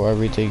 reroll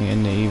everything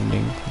in the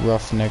evening.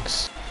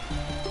 Roughnecks.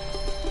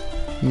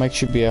 Mike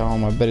should be at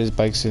home. I bet his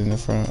bike's in the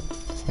front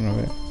of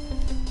it.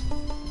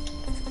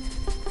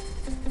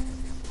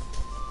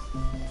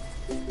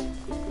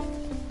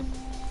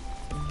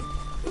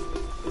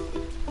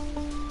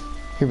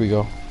 Here we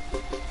go.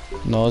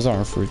 No, those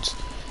aren't fruits.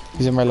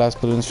 These are my last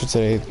balloons for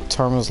today.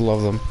 Tarmos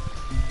love them.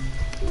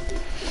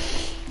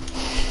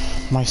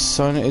 My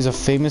son is a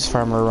famous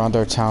farmer around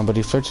our town, but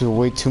he flirts with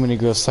way too many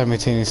girls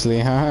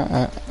simultaneously.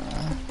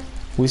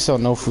 We sell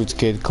no fruits,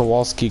 kid.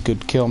 Kowalski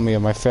could kill me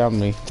and my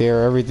family. They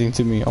are everything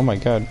to me. Oh my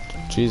god.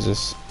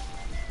 Jesus.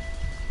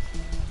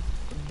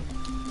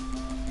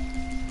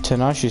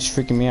 Tanashi's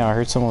freaking me out. I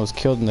heard someone was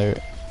killed in their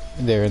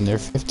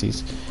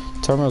 50s.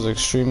 Tarmo's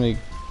extremely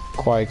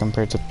quiet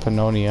compared to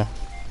Pannonia.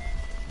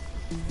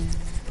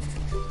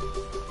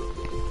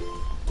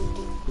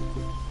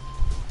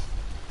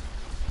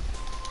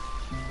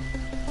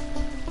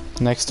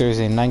 Next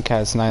Thursday, 9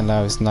 cats, 9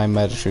 lives, 9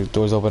 magic shots.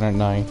 Doors open at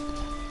 9.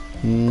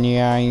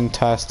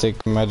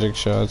 9-tastic magic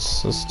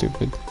shots. So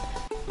stupid.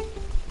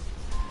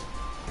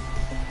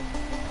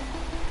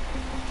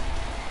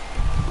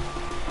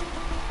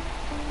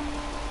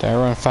 Did I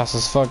run fast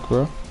as fuck,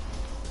 bro?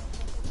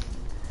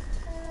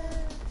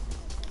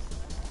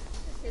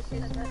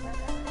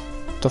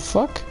 The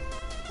fuck?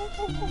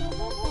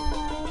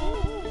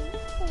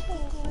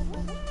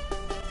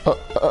 Oh,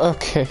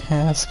 okay,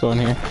 let's go in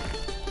here.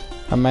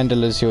 Amanda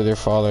lives here with her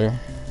father.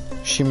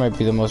 She might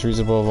be the most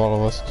reasonable of all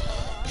of us.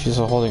 She's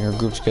still holding her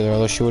group together,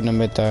 although she wouldn't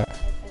admit that.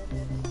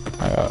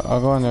 I'll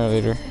go in there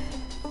later.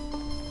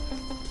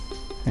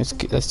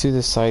 Let's do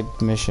this side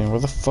mission.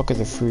 Where the fuck are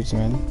the fruits,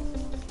 man?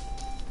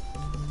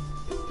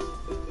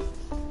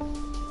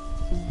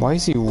 Why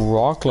is he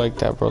rock like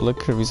that, bro?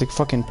 Look at him. He's like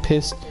fucking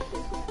pissed.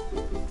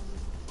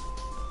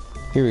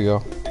 Here we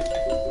go.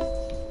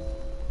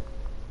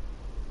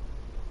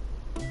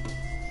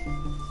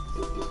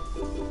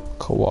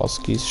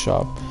 Kowalski's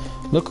shop.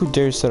 Look who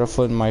dares set a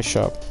foot in my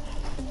shop.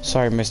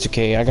 Sorry, Mr.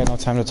 K. I got no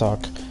time to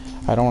talk.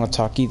 I don't want to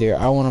talk either.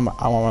 I want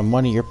my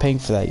money. You're paying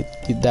for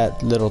that,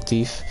 that little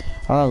thief.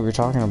 I don't know what you're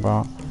talking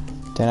about.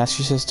 Then ask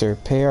your sister.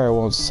 Pay her. I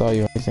won't sell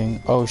you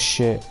anything. Oh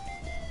shit.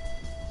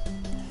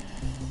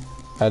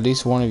 At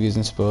least one of you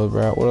isn't spoiled,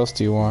 bro. What else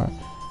do you want?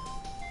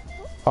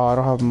 Oh, I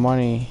don't have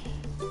money.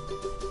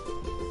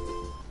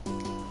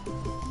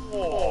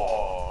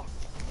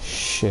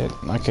 Shit.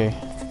 Okay.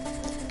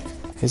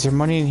 Is there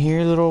money in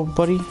here, little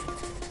buddy?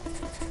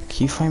 Can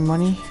you find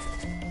money?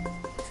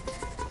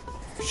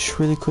 Just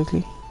really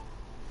quickly.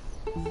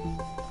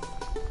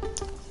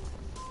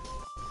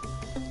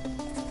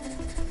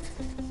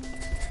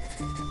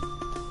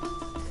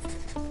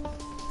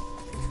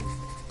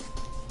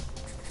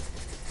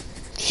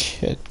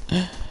 shit.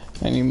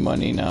 I need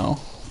money now.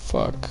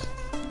 Fuck.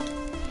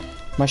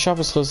 My shop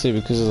is closed today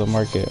because of the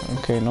market.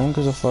 Okay, no one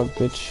gives a fuck,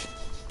 bitch.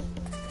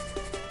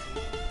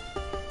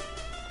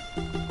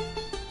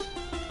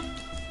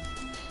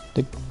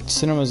 The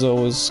cinemas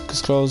was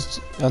closed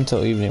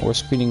until evening. We're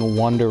screening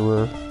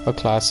Wanderer, a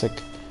classic.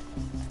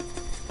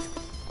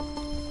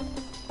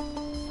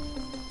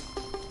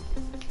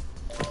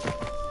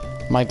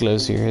 Mike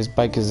lives here. His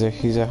bike is there.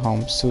 He's at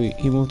home. Sweet.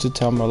 He moved to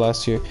Talma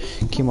last year.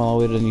 Came all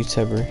the way to New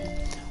Teber.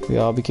 We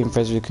all became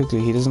friends really quickly.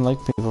 He doesn't like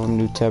people from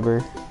New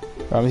Teber.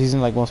 He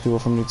doesn't like most people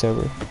from New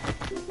Teber.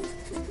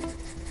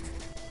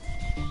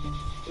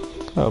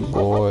 Oh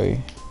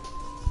boy.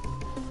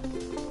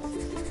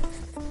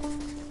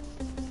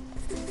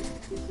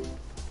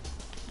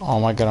 Oh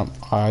my god,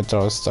 I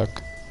thought I was stuck.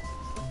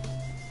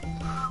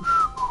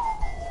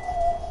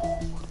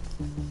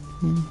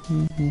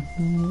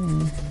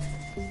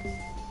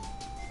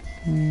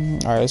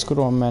 Alright, let's go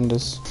to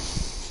Amanda's.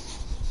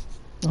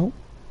 Oh.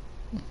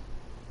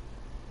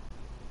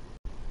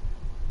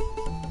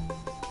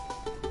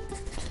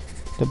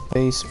 The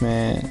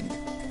basement.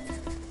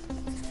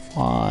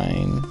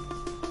 Fine.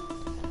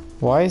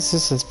 Why is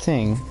this a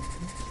thing?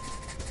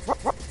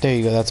 There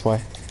you go, that's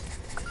why.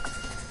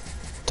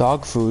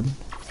 Dog food.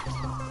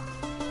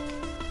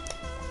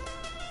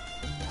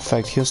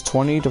 Effect heals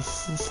 20 to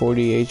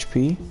 40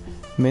 HP.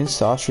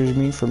 Minced ostrich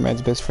meat for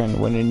Mad's best friend.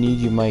 When in need,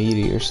 you might eat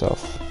it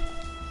yourself.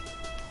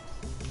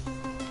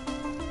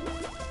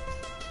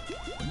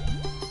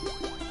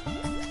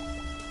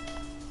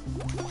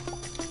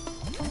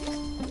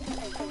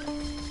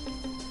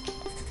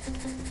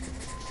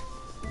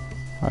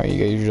 Alright, you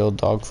got your little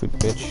dog food,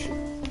 bitch.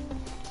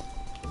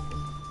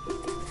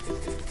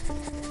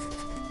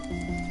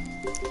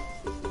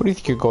 Where do you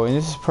think you're going?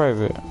 This is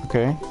private,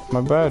 okay? My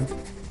bad.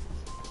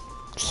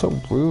 So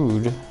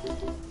rude.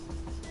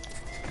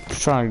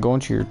 Just trying to go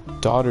into your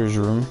daughter's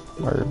room.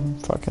 Or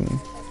fucking...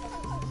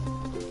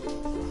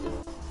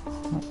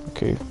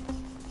 Okay.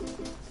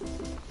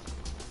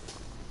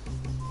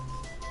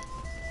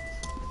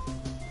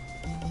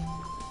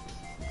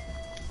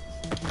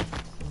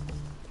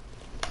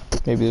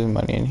 Maybe there's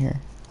money in here.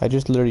 I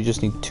literally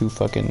just need 2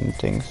 fucking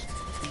things.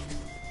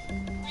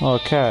 Oh, a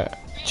cat.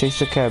 Chase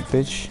the cat,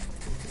 bitch.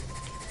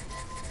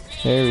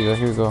 There we go,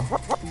 here we go.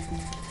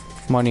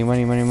 Money,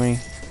 money, money, money.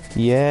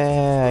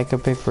 Yeah, I can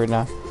pay for it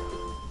now.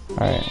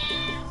 Alright.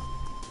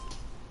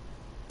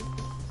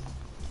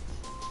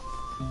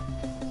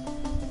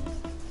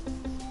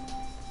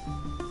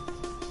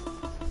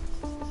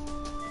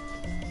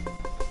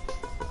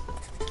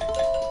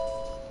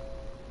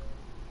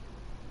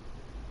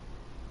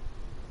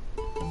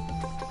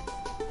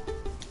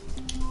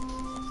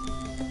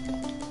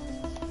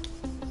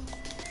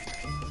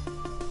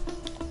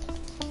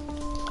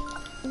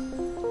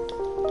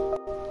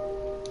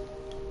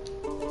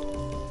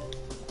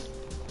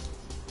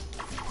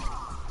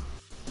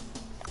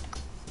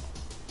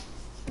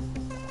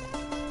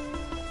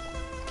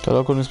 The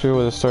local newspaper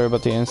with a story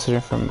about the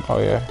incident from, oh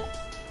yeah.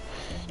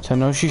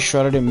 Tenoshi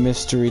shrouded in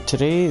mystery.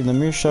 Today, the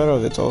mere shadow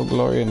of its old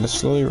glory and the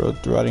slowly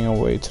rotting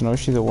away.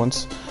 Tenoshi, the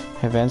once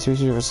advanced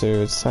researcher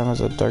of its time,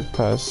 has a dark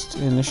past.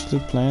 Initially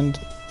planned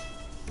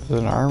as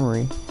an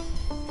armory,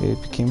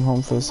 it became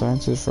home for the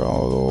scientists for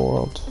all over the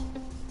world.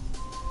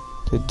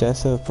 The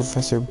death of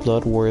Professor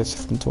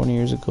Bloodworth from 20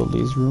 years ago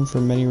leaves room for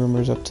many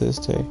rumors up to this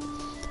day.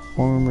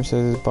 One rumor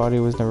says his body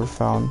was never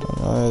found.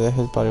 Another that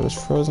his body was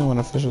frozen when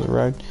officials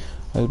arrived.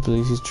 I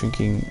believe he's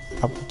drinking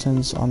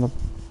Appletons on the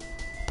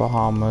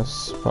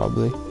Bahamas,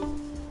 probably.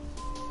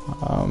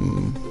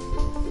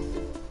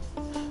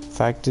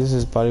 Fact is,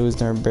 his body was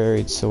never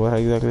buried, so what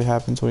exactly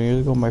happened 20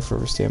 years ago might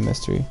forever stay a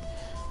mystery.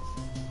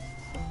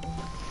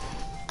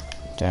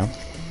 Damn.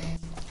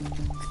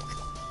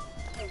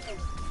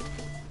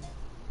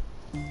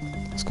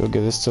 Let's go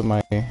give this to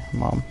my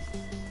mom.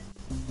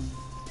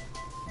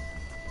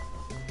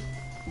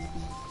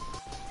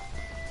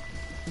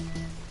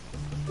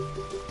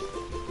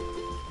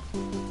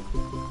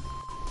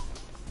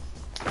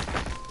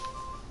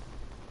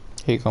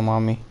 Here you go,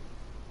 mommy.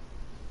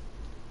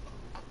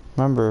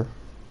 Remember,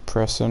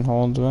 press and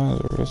hold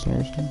or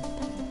something.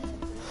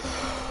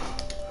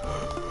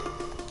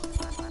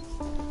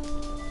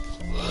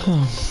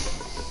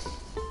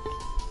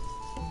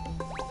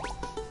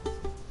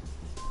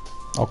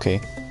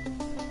 Okay.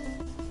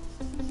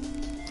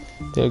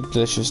 They look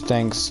delicious,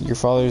 thanks. Your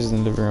father's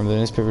in the living room, the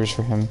newspaper's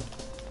for him.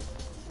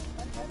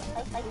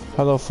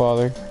 Hello,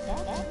 father.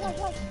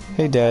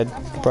 Hey, Dad.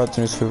 Brought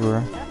the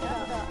newspaper.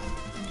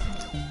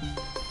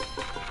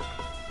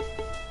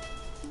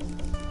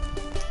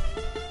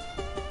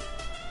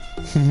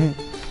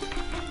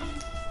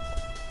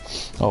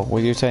 Oh,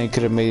 well, you're saying you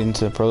could have made it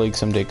into the Pro League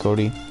someday,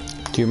 Cody.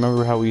 Do you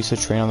remember how we used to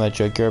train on that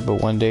junkyard,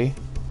 but one day?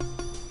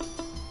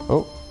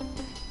 Oh.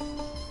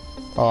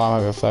 Oh,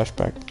 I'm having a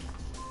flashback.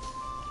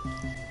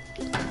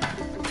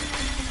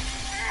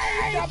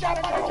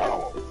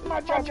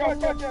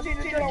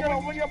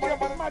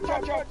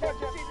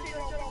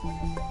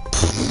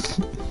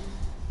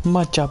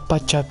 Macha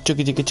pacha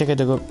chuki chuki chaka.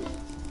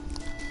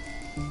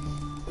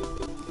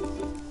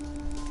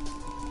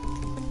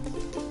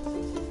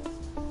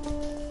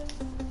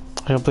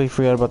 I completely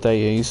forgot about that.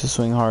 Yeah, I used to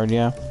swing hard.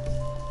 Yeah,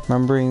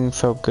 remembering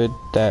felt good.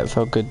 That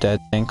felt good. Dad,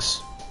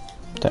 thanks.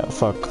 That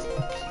fuck.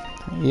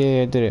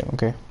 Yeah, I did it.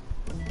 Okay.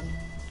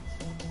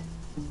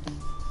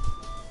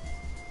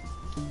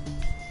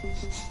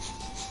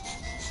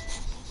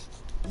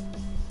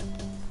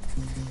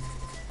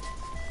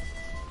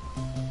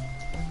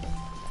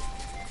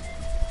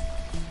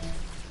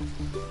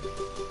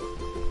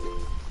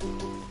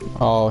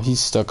 Oh, he's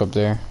stuck up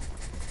there.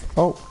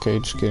 Oh, okay,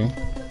 just kidding.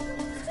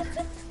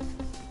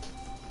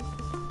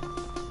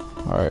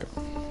 Alright.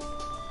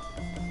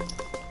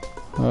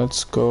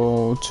 Let's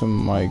go to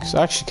Mike's.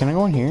 Actually, can I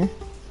go in here?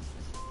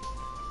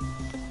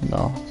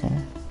 No, okay.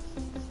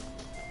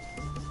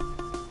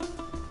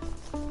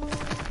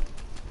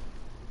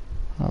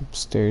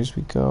 Upstairs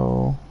we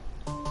go.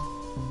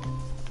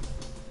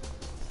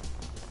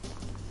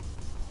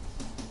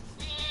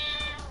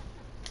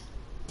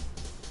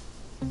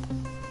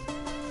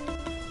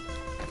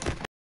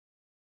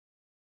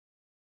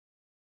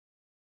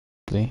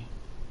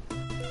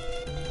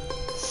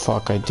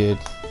 Fuck, I did.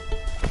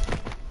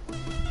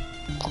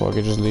 Cool, I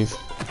could just leave.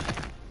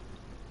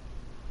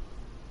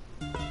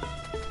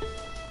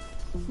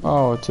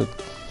 Oh, it's a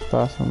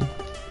bathroom.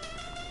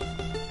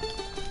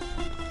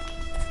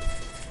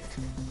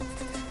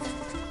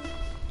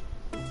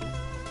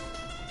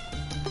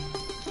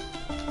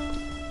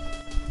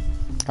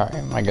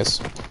 Alright, I guess.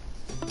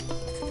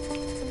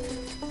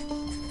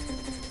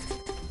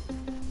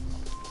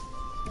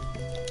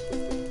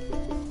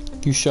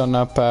 You shall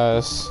not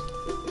pass.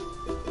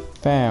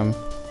 Bam.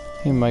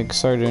 Hey Mike,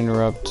 sorry to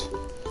interrupt.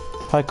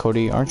 Hi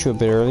Cody, aren't you a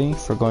bit early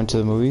for going to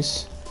the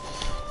movies?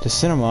 The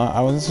cinema?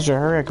 I was in such a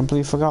hurry I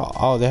completely forgot.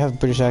 Oh, they have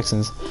British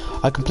accents.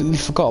 I completely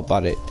forgot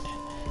about it.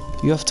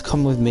 You have to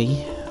come with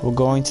me. We're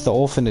going to the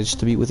orphanage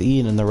to meet with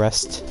Ian and the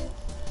rest.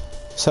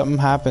 Something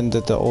happened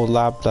at the old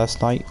lab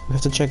last night. We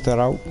have to check that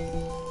out.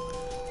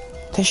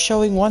 They're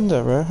showing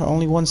Wanderer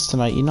only once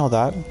tonight, you know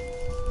that.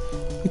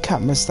 We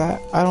can't miss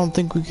that. I don't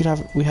think we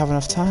have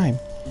enough time.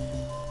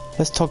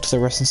 Let's talk to the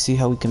rest and see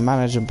how we can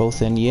manage them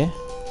both in, yeah?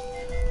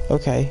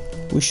 Okay,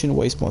 we shouldn't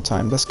waste more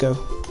time. Let's go.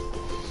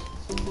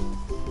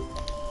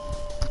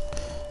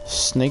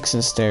 Snakes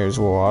and Stairs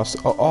were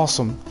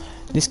awesome.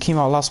 This came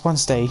out last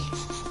Wednesday.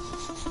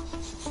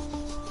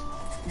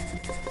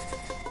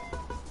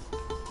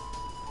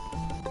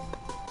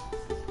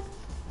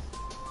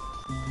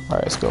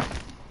 Alright, let's go.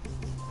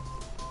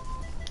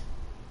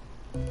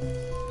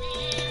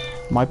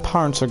 My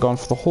parents are gone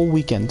for the whole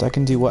weekend. I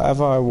can do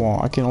whatever I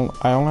want.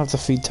 I only have to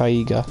feed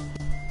Taiga.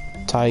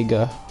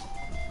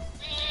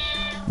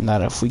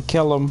 Not if we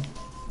kill him.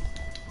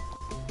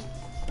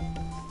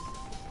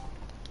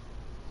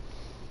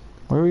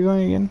 Where are we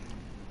going again?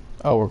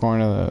 Oh, we're going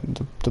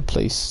to the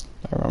place.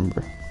 I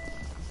remember.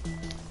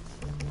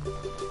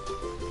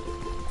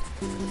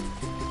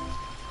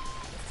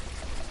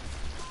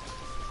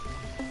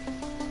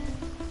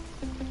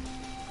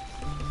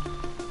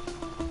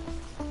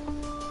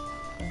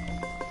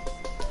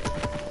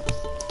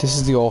 This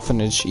is the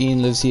orphanage.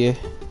 Ian lives here.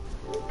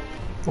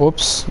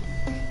 Whoops.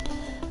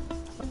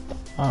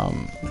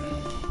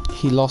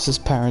 He lost his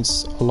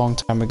parents a long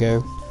time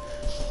ago.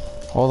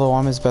 Although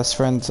I'm his best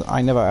friend,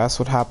 I never asked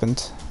what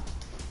happened.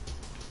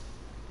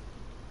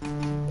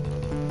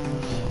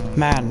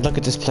 Man, look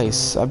at this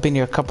place. I've been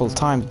here a couple of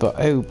times, but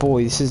oh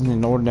boy, this isn't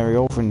an ordinary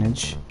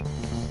orphanage.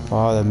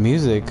 Oh, the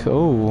music.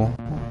 Oh.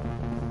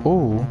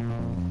 Oh.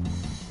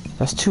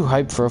 That's too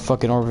hype for a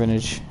fucking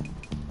orphanage.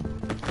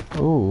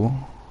 Oh.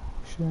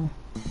 Sure.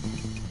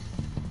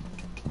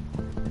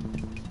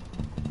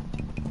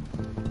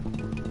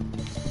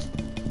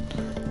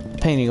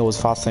 Painting always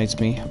fascinates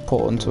me. A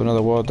portal into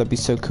another world, that'd be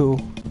so cool.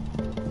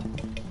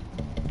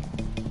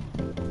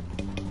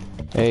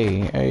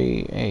 Hey,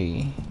 hey,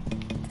 hey.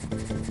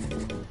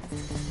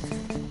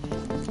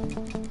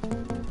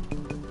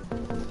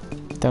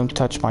 Don't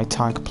touch my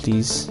tank,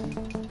 please.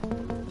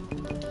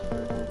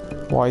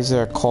 Why is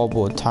there a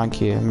cardboard tank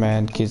here?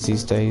 Man, kids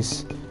these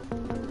days.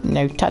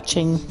 No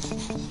touching.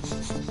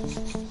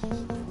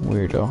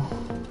 Weirdo.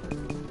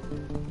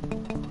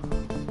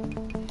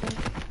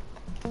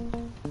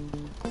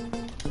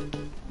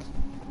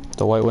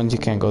 The white ones you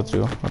can't go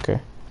through. Okay.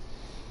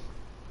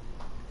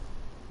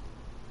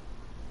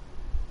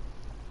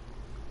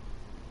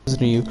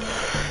 You.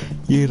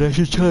 Yeah, I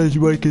should challenge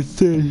Mike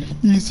instead.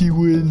 Easy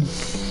win.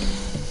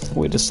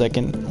 Wait a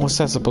second. What's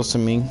that supposed to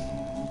mean?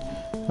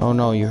 Oh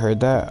no, you heard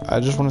that? I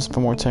just want to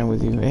spend more time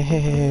with you. Hey, hey,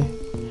 hey.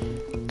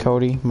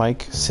 Cody,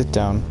 Mike, sit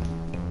down.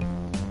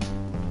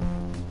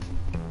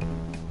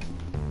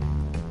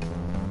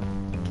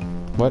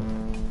 What?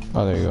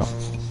 Oh, there you go.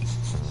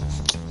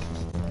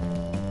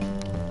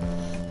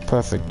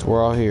 Perfect.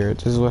 We're all here.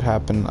 This is what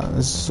happened.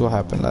 This is what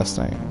happened last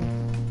night.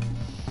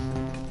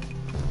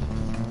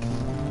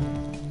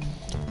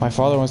 My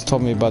father once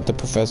told me about the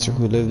professor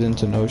who lived in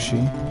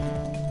Tenoshi.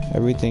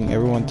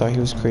 Everyone thought he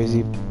was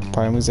crazy.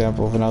 Prime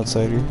example of an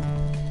outsider.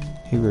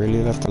 He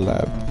rarely left the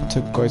lab. It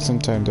took quite some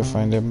time to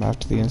find him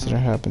after the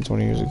incident happened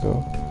 20 years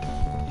ago.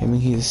 I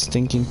mean, his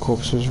stinking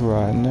corpse was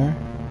rotting there.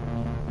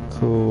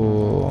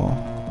 Cool.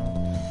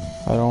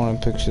 I don't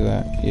want to picture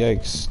that.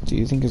 Yikes. Do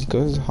you think it's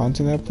ghosts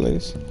haunting that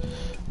place?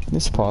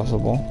 It's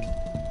possible.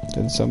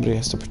 Then somebody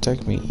has to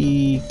protect me.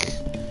 Eek.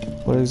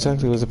 What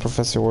exactly was the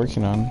professor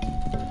working on?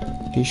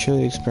 He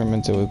surely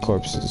experimented with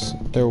corpses.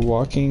 They're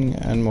walking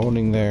and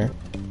moaning there.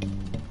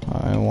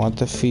 I want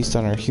to feast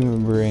on our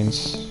human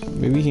brains.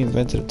 Maybe he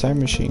invented a time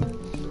machine.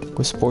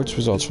 With sports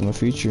results from the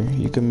future,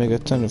 you could make a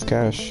ton of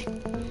cash.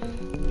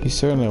 He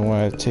certainly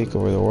wanted to take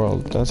over the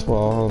world. That's what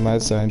all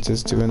mad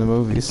scientists do in the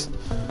movies.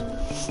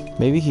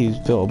 Maybe he's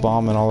built a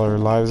bomb and all our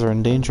lives are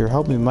in danger.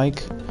 Help me,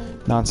 Mike.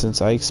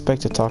 Nonsense, I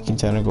expect a talking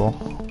tentacle.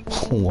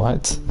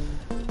 What?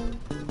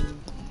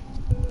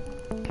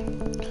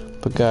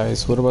 But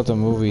guys, what about the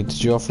movie?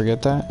 Did you all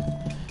forget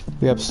that?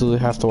 We absolutely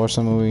have to watch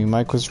the movie.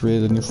 Mike was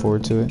really looking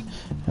forward to it.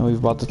 And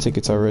we've bought the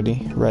tickets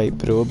already. Right,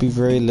 but it will be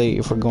very late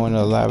if we're going to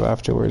the lab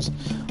afterwards.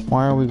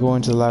 Why aren't we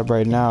going to the lab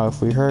right now?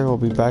 If we hurry, we'll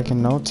be back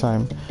in no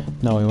time.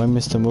 No, we might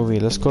miss the movie.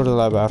 Let's go to the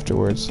lab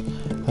afterwards.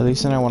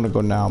 Elise and I want to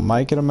go now.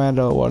 Mike and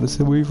Amanda want to see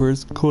the movie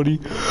first. Cody,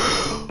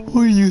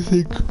 what do you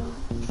think?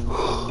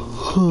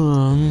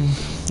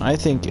 I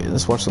think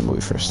let's watch the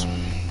movie first.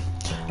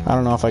 I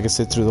don't know if I can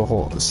sit tight through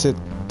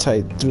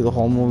the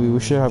whole movie. We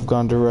should have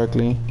gone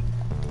directly.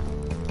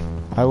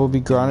 I will be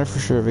grounded for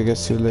sure if it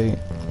gets too late.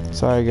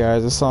 Sorry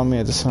guys, it's on me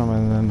at the cinema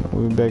and then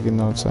we'll be back in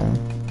no time.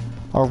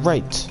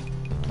 Alright.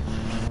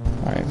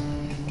 Alright.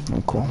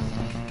 I'm cool.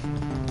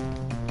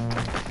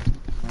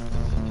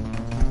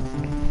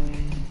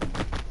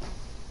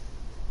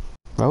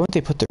 Why would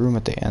they put the room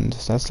at the end?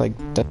 That's like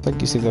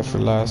you save that for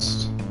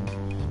last.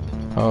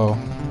 Oh.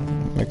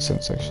 Makes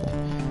sense actually.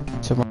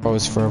 Tomorrow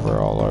is forever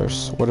all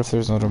ours. What if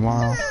there's no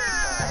tomorrow?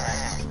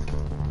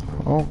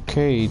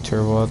 Okay,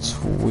 Turbo, that's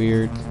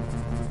weird.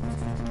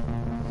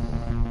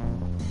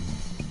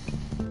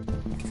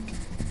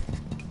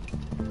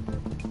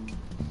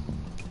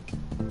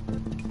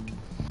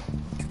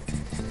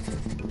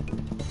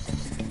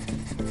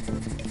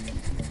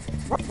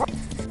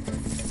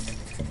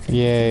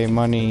 Yay,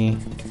 money.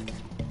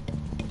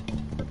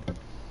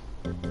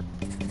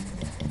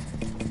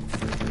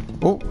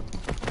 Oh!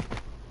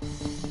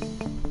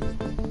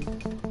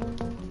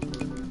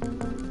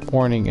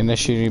 Warning,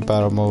 initiating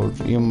battle mode.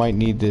 You might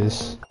need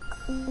this.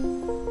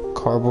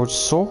 Cardboard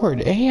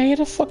sword. Hey, I get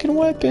a fucking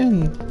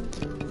weapon!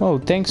 Oh,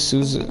 thanks,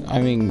 Susie.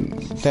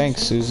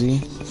 Thanks,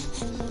 Susie.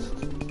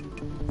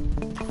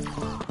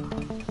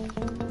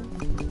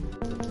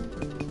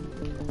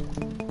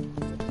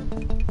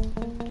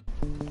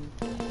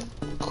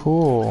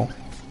 Cool.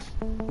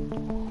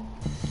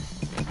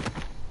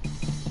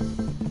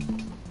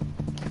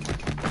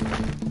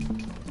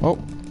 Oh,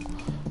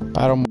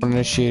 battle mode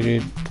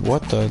initiated.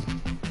 What the?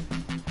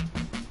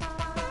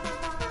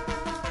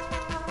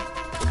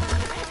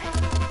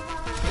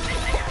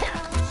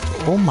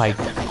 Oh my,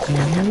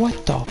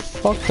 what the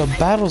fuck? The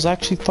battle's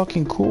actually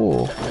fucking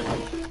cool.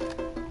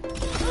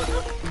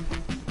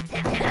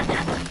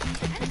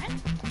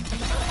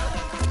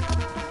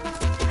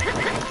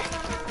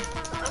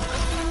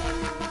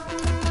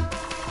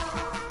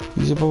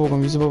 Use a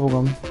bubblegum, use a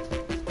bubblegum.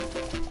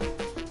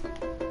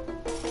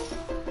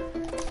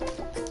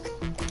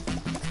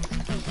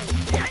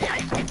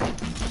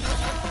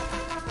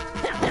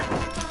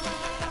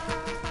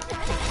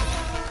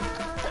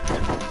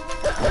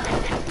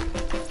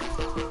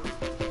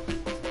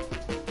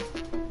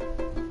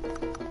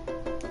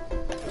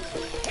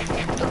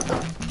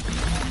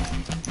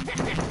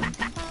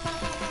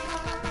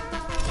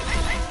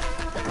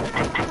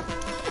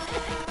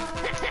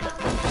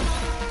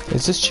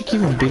 Is this chick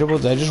even beatable?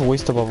 Did I just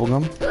waste a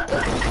bubblegum?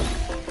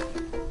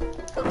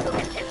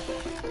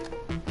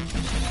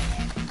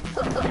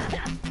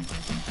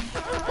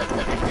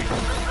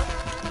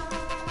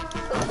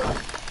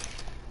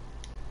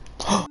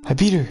 I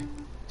beat her!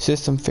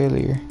 System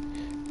failure.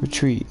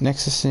 Retreat.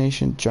 Next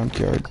destination,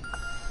 junkyard.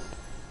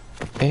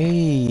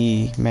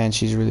 Hey, man,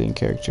 she's really in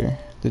character.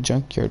 The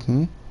junkyard,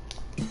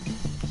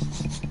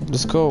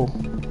 Let's go.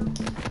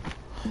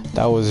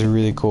 That was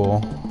really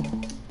cool.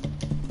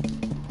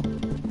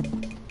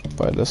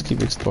 But let's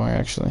keep exploring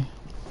actually.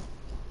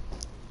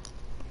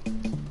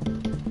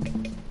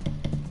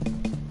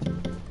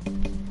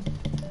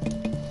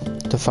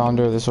 The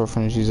founder of this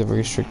orphanage is a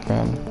very strict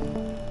man.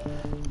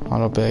 I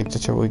don't beg the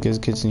trouble he gives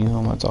kids a new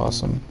home, that's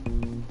awesome.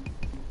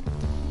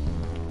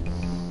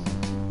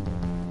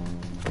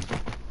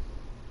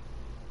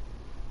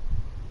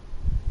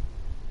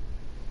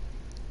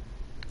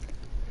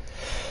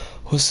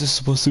 What's this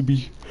supposed to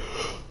be?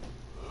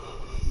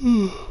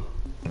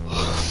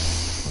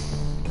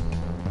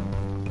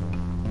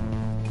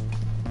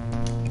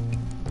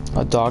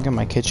 A dog in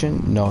my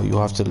kitchen? No, you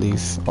have to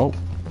leave. Oh,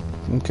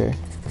 okay.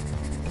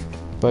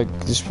 But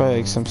there's probably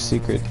like some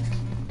secret.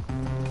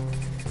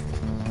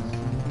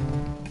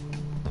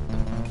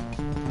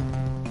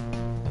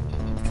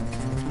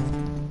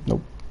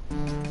 Nope.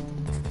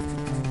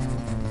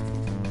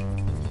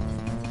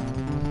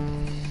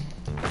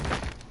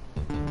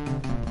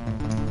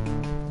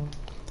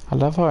 I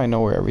love how I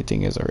know where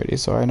everything is already,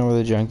 so I know where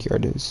the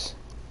junkyard is.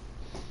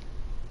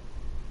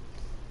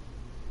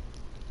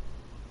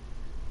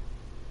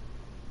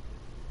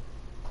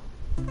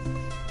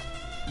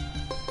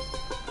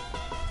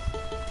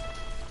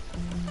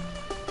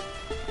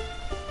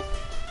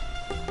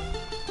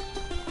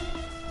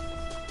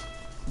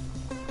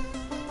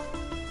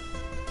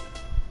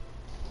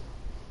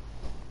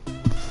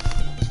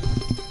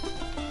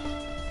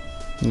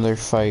 Another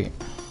fight.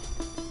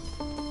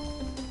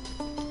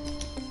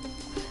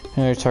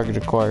 Another target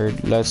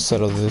acquired. Let's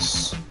settle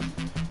this.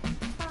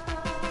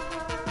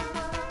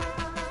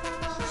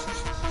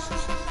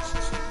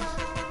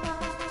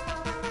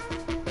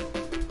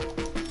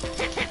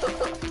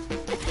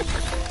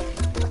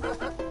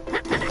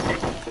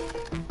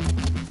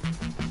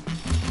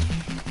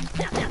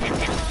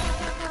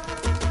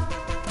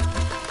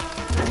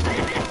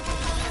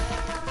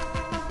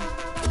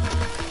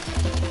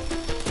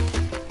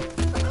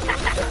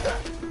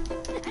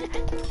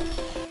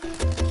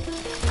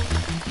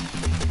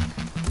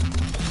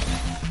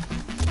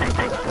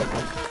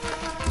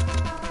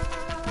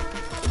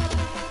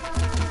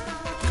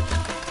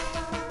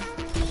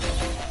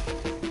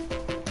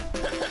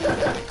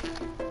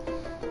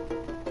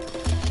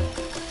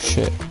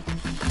 Shit.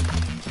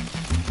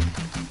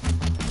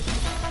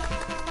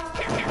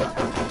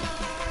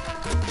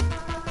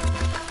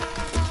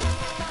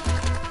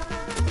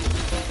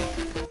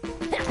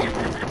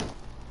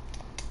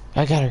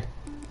 I got her.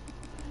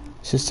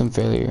 System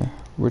failure.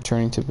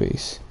 Returning to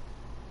base.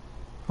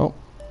 Oh.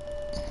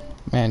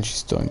 Man, she's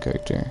still in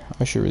character.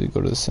 I should really go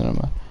to the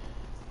cinema.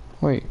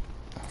 Wait.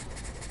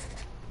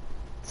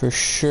 For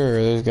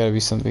sure, there's gotta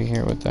be something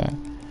here with that.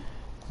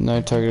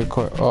 No targeted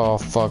core. Oh,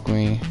 fuck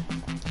me.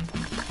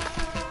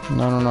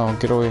 No,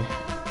 get away.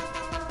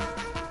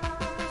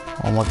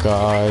 Oh my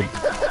god.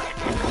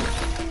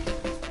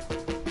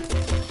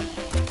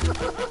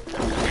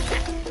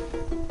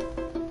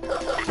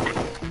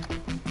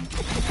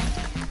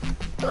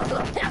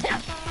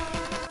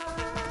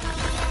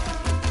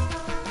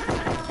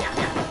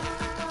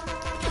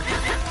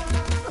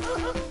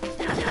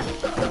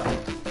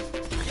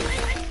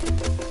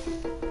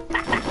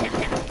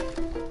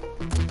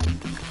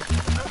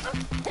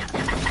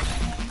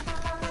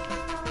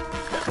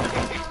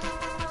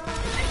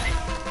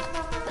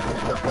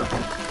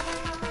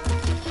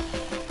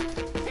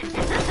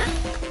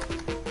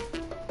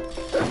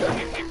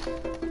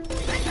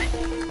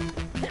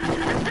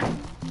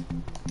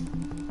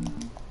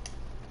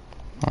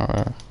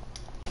 Alright.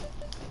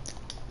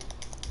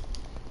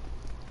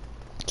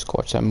 Let's go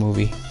watch that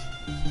movie.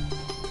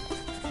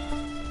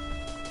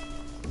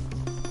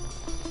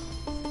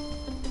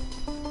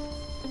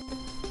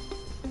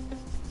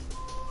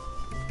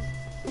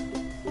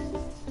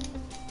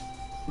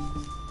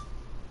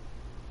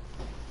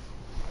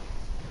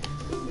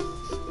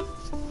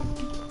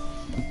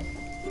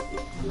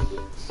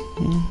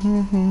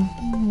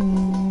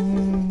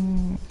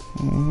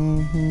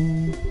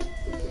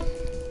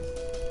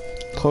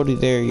 Cody,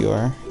 there you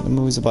are. The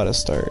movie's about to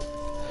start.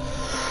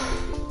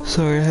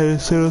 Sorry, I had to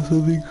set up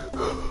something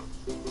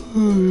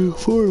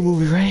for a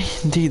movie, right?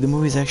 Indeed, the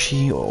movie's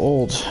actually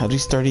old, at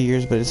least 30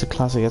 years, but it's a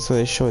classic. That's why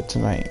they show it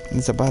tonight.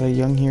 It's about a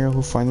young hero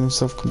who finds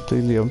himself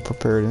completely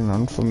unprepared in an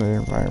unfamiliar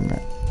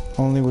environment.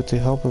 Only with the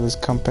help of his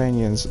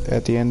companions,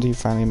 at the end he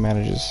finally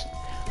manages.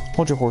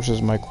 Hold your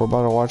horses, Mike. We're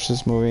about to watch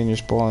this movie and you're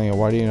spoiling it.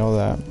 Why do you know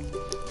that?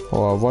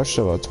 Well, I've watched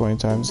it about 20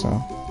 times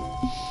now.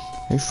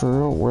 Are you for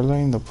real? We're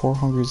letting the poor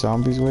hungry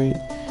zombies wait?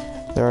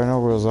 There are no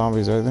real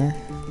zombies, are there?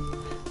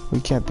 We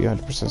can't be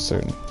 100%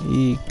 certain.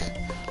 Eek.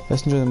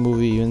 Let's enjoy the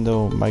movie even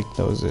though Mike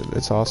knows it.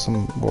 It's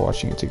awesome we're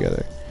watching it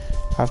together.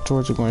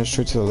 Afterwards we're going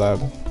straight to the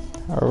lab.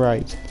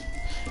 Alright.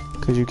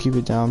 Could you keep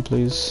it down,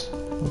 please?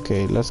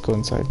 Okay, let's go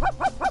inside.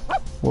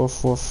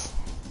 Woof woof.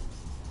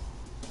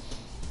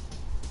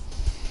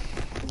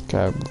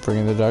 Okay, bring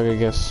in the dog, I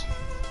guess.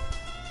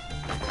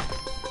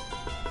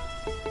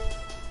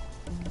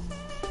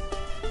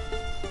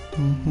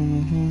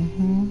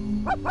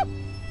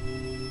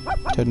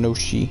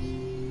 Tanoshi.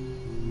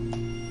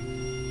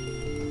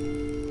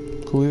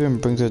 Who even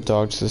brings a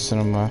dog to the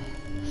cinema?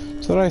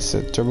 That's what I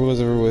said. Turbo was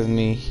ever with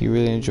me. He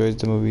really enjoys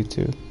the movie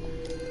too.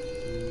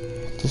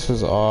 This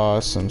was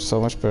awesome.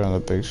 So much better on the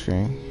big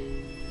screen.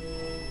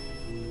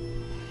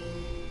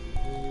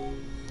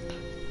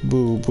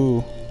 Boo,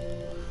 boo.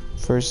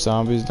 First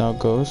zombies, now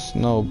ghosts?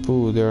 No,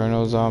 boo, there are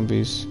no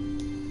zombies.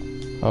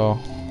 Oh.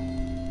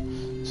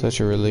 Such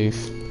a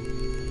relief.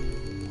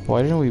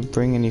 Why didn't we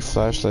bring any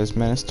flashlights?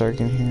 Man, it's dark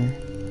in here.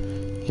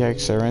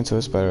 Yikes, I ran into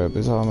a spider web.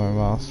 It's all in my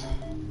mouth.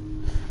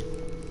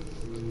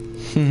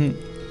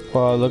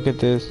 Wow, look at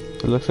this.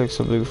 It looks like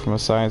something from a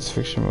science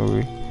fiction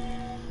movie.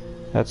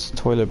 That's a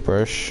toilet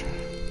brush.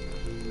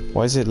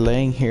 Why is it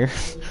laying here?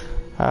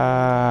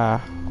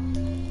 Ah.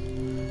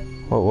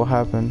 What will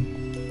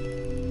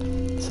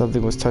happen?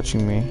 Something was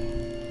touching me.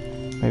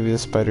 Maybe the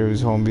spider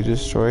whose home be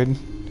destroyed.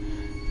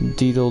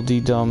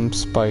 Deedle-dee-dum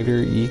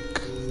spider,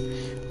 eek.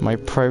 My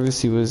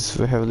privacy was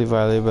heavily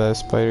violated by that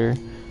spider.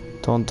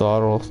 Don't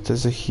dawdle.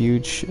 There's a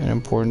huge and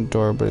important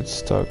door, but it's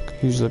stuck.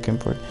 Huge looking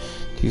important.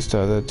 Do you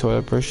still have that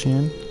toilet brush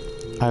in?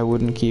 I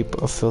wouldn't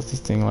keep a filthy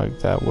thing like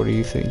that. What are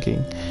you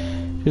thinking?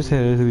 Just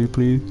hand it to me,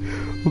 please.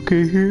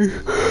 Okay,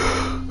 here.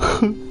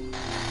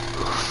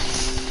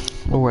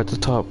 Oh, we're at the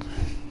top.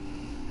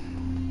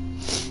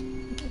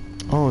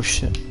 Oh,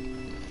 shit.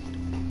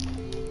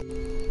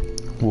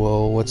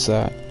 Whoa, what's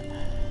that?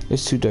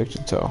 It's too dark to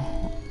tell.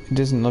 It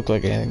doesn't look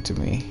like anything to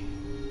me.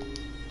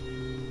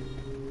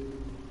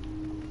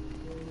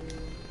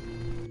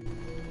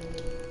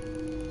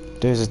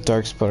 There's a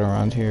dark spot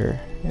around here.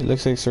 It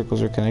looks like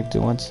circles are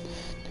connected once.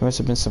 There must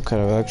have been some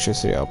kind of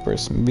electricity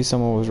outburst. Maybe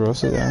someone was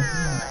roasted there.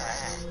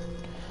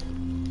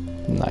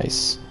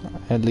 Nice.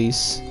 At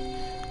least,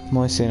 I'm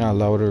only saying out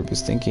loud what I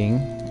was thinking.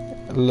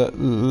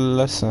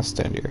 Let's not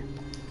stand here.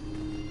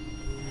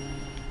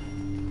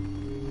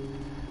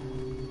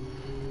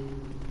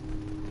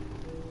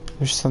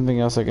 There's something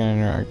else I can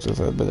interact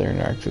with. I better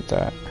interact with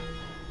that.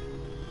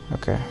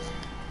 Okay.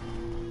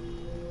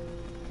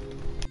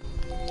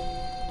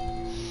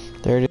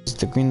 There it is,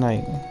 the green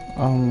light.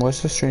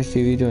 What's the strange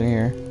TV doing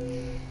here?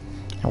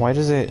 And why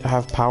does it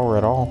have power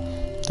at all?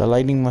 The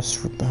lighting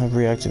must have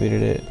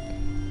reactivated it.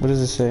 What does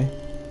it say?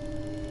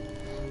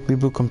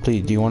 Reboot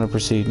complete. Do you want to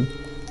proceed?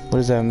 What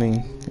does that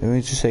mean? It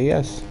means to say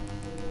yes.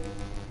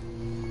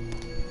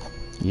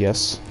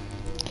 Yes.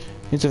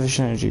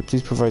 Insufficient energy.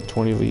 Please provide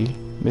 20 V.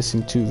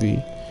 Missing 2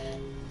 V.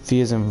 V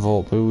is in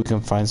volt. Maybe we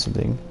can find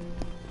something.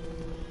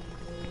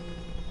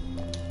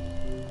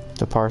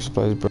 The power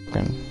supply is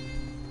broken.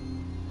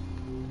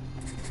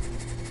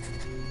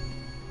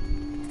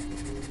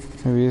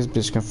 Maybe this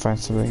bitch can find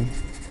something.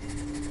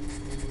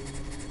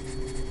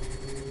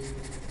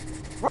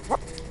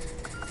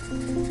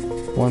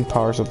 One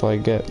power supply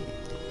get.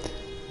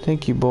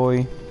 Thank you,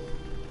 boy.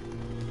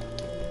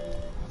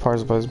 Power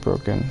supply is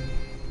broken.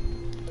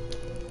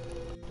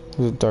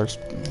 There's a dark.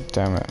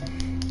 Damn it.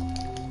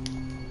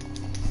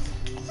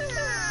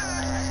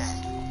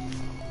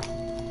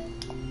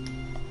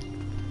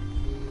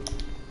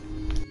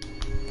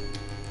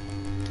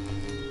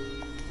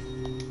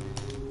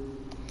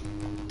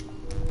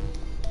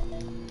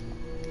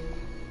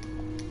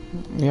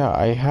 Yeah,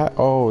 I had.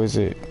 Oh, is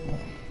it?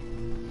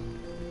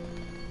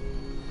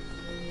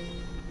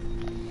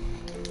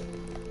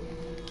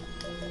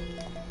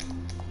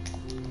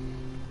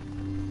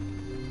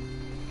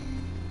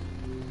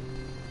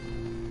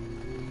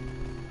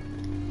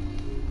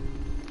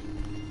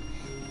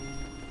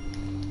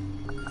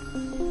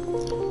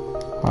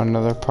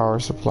 Another power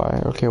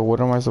supply. Okay, what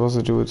am I supposed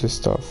to do with this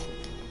stuff?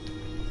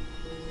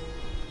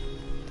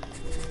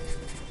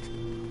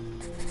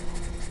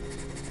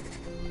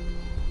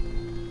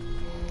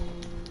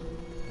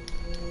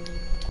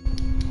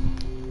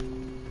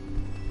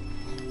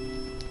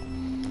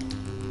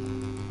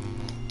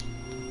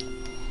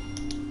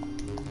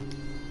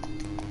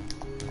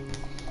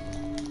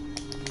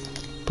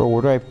 But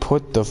where do I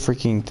put the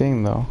freaking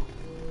thing though?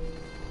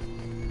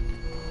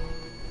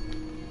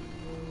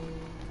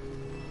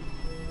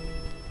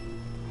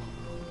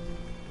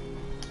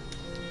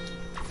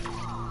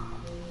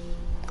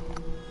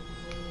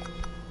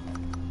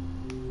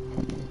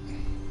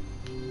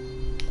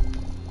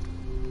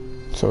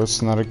 So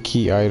it's not a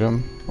key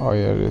item. Oh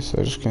yeah, it is.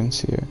 I just can't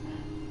see it.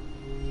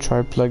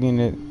 Try plugging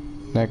it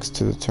next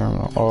to the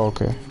terminal. Oh,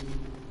 okay.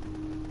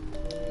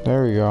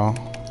 There we go.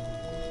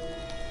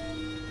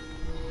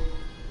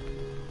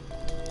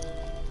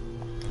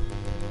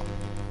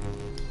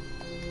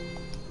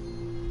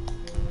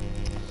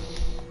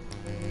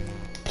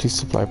 Please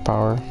supply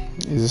power.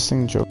 Is this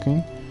thing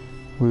joking?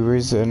 We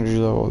raised the energy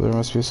level. There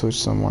must be a switch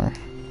somewhere.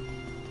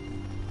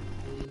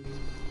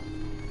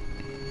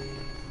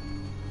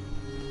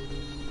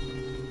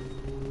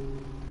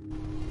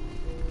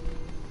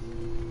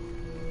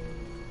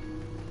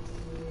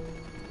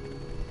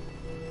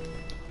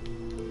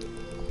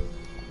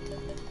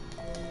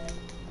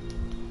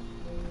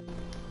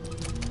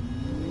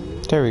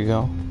 There we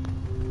go.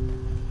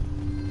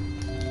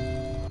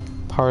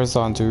 Power's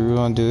on. Do we really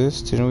want to do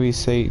this? Didn't we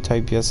say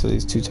type yes at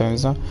least 2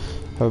 times now?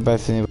 I have a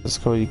bad feeling about this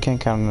code. You can't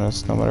count on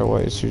us no matter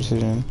what. It's your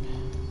decision.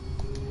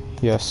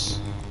 Yes.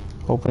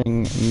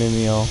 Opening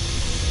Mimeo.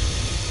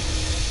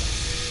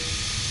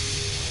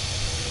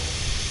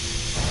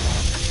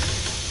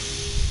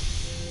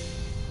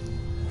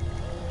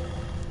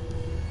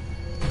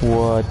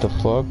 What the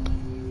fuck?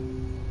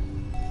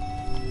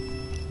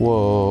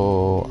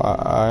 Whoa,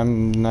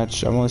 I'm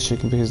not I'm only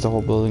shaking because the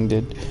whole building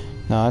did.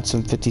 Nah, that's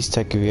some 50s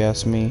tech if you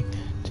ask me.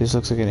 This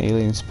looks like an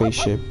alien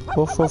spaceship.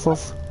 Woof, woof,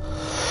 woof.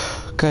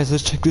 Guys,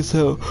 let's check this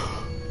out.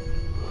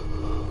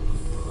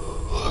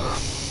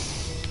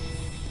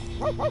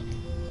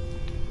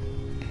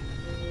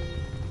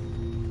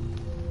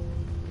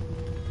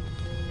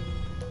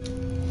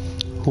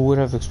 Who would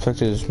have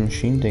expected this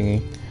machine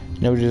thingy?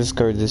 Nobody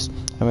discovered this.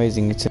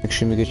 Amazing, it's in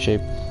extremely good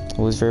shape. It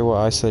was very well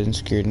isolated and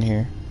secured in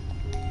here.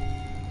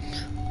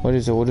 What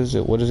is it? What is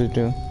it? What does it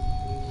do?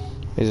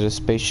 Is it a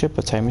spaceship?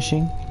 A time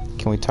machine?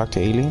 Can we talk to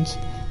aliens?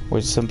 Or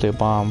is it simply a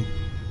bomb?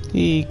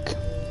 Eek.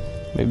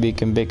 Maybe it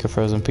can bake a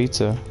frozen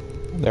pizza.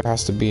 There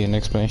has to be an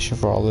explanation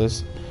for all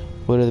this.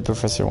 What did the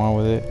professor want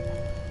with it?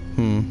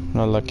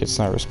 No luck, it's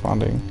not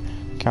responding.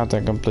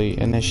 Countdown complete.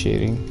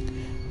 Initiating.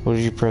 What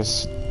did you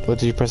press? What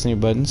did you press any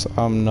buttons?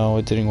 No,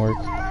 it didn't work.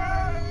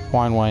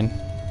 Wine.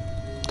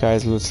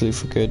 Guys, let's leave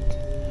for good.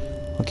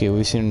 Okay,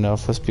 we've seen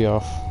enough. Let's be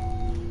off.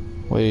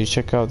 Wait, you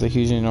check out the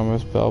huge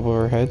enormous bell above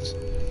our heads?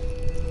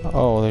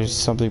 Oh, there's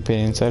something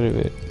painted inside of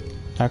it.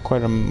 Not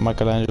quite a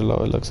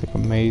Michelangelo, it looks like a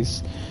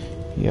maze.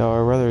 Yeah,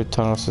 or rather a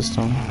tunnel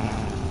system.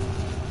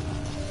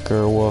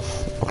 or a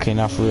wolf. Okay,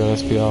 not for real,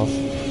 let's be off.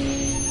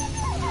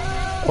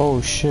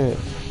 Oh shit.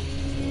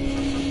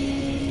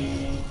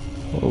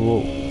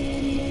 Whoa.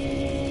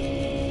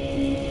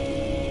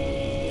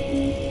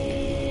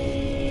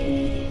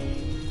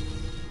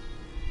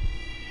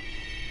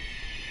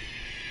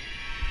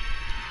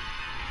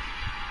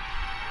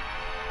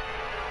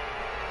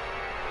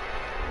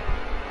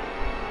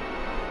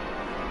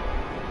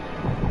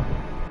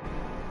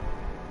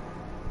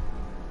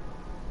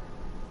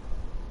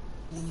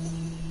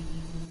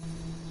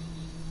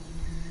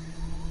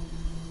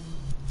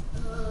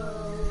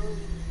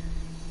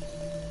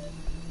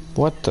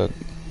 What the?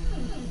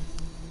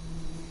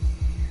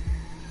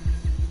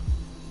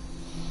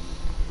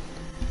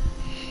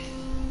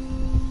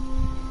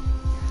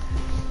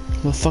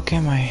 The fuck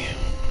am I?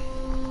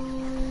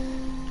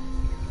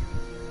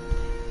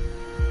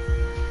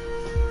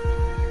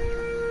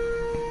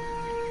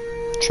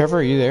 Trevor,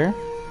 are you there?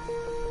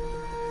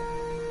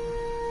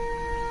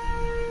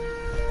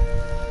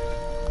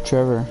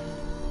 Trevor.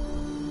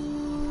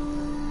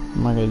 Oh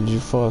my god, did you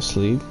fall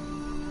asleep?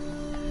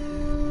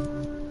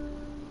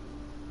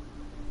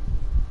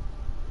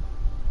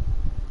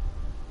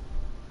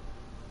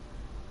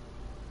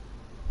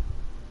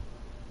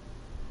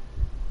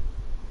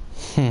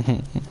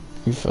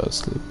 You fell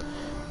asleep.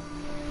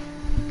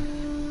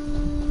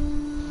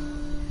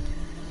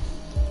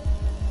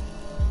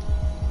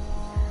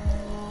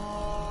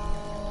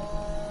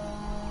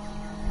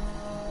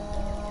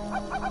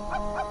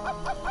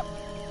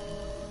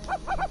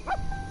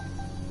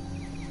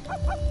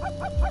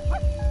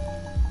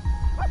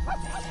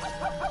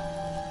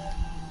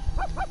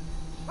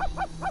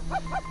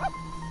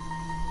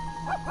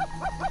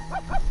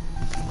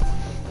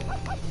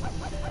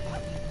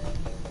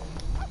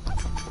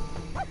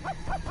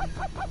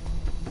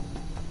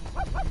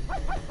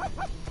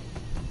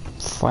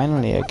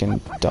 Finally, I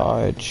can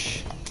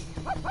dodge.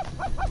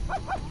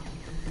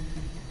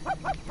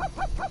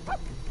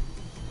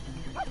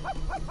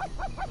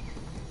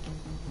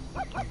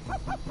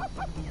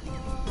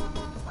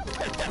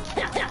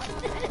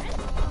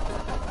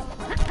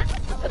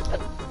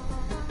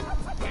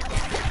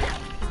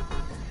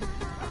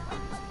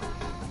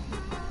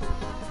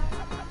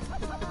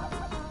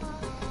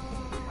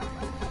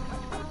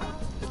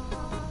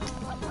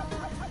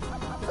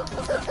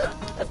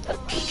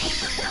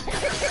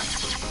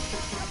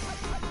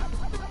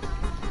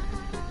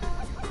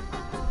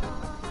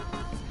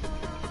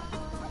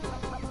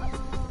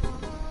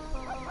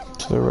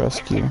 To the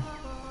rescue.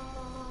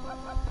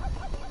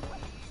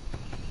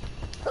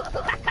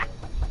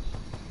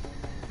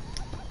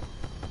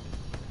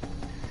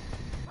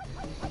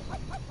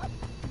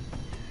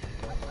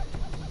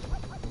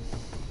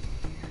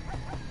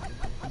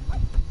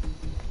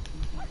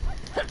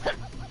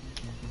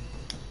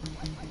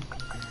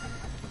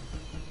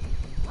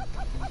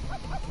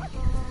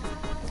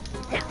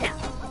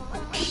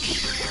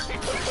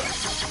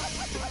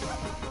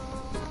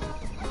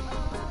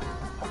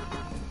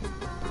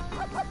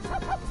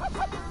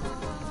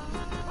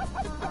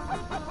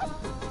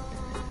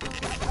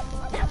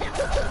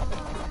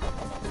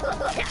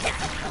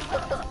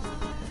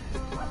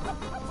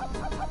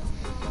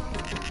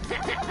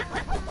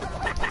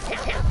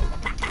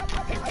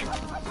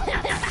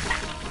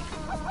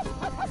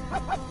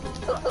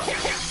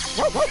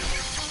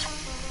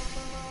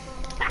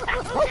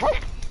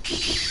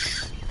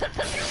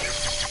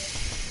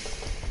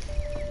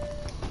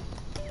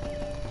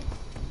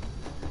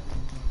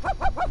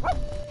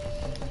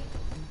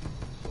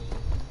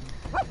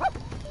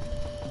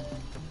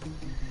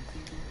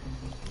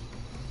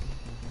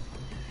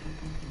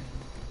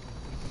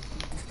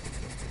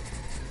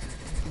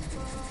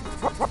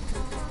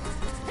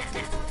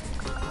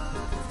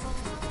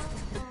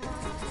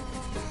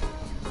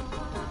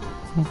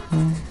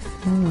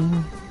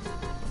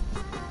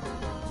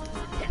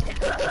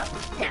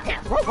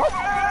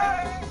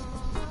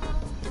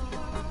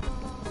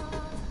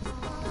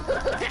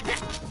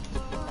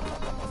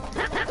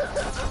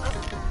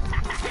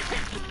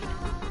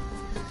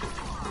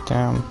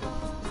 Damn.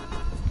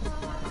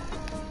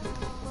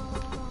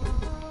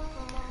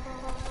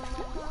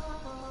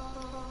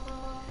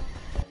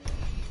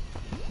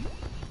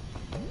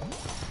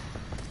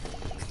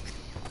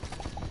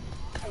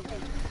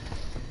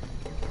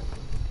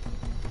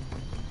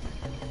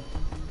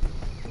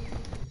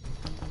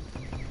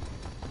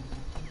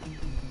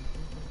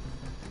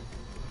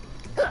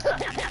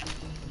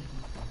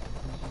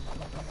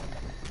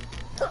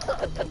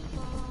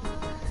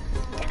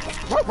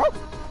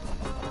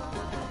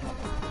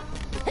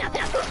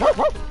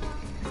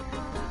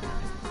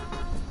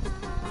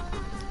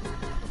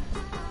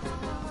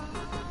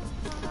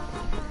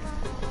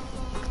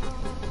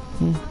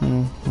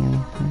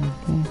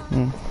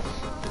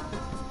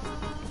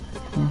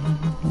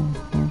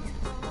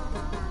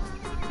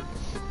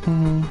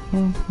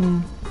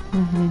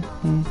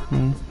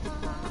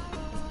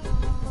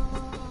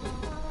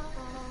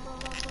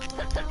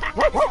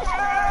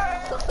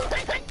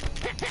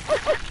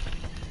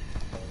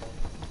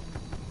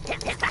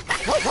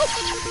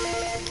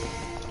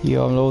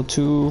 Yo, I'm level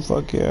 2,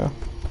 fuck yeah.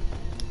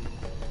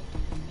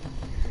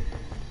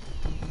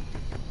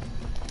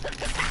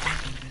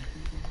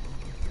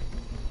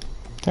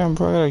 Damn,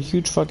 bro, I got a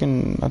huge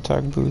fucking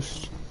attack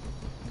boost.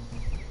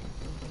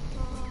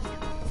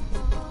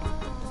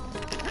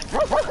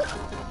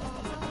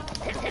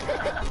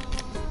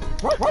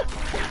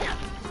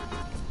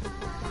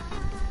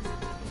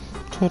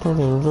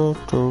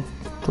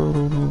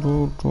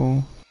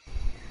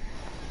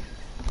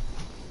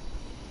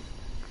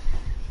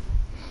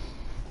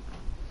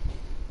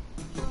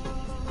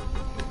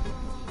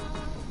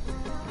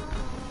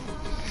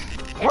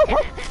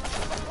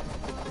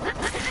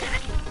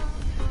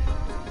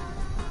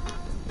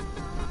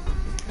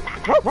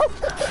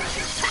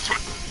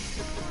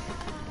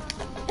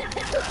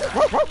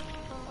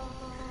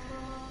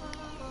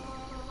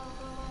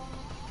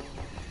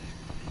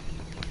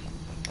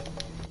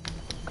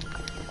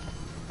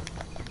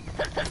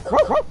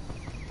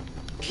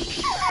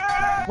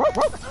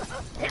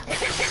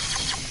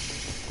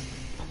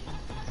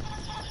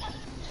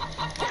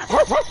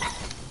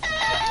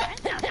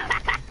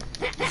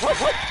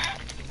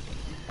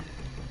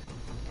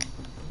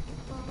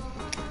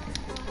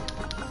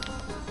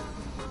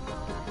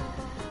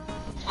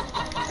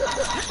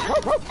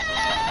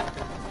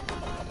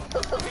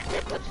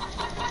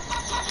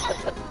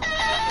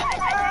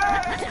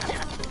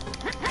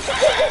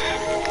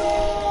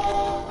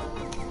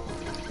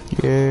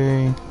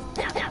 Yay.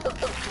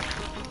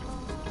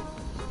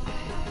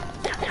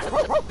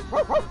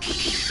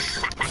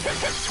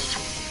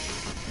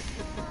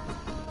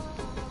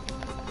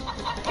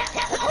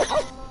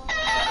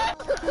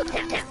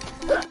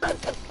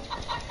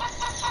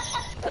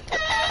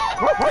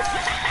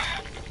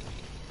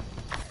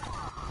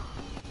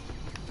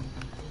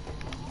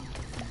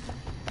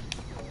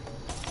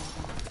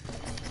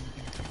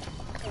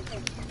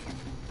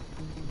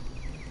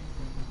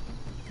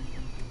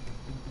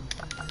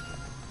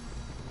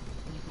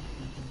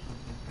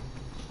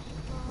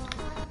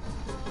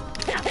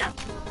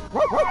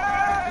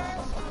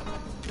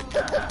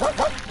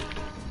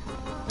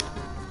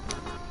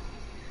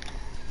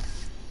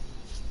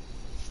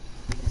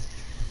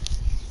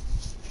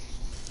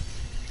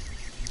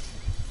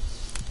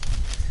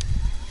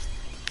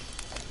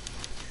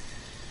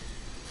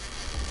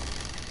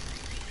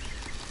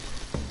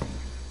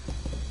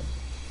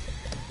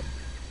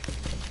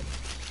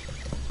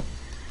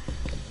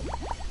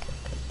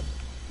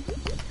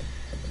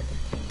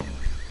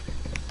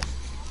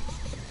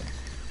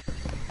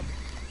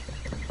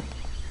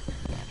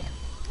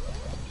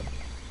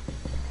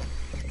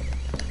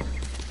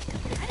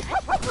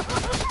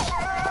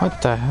 What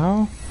the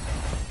hell?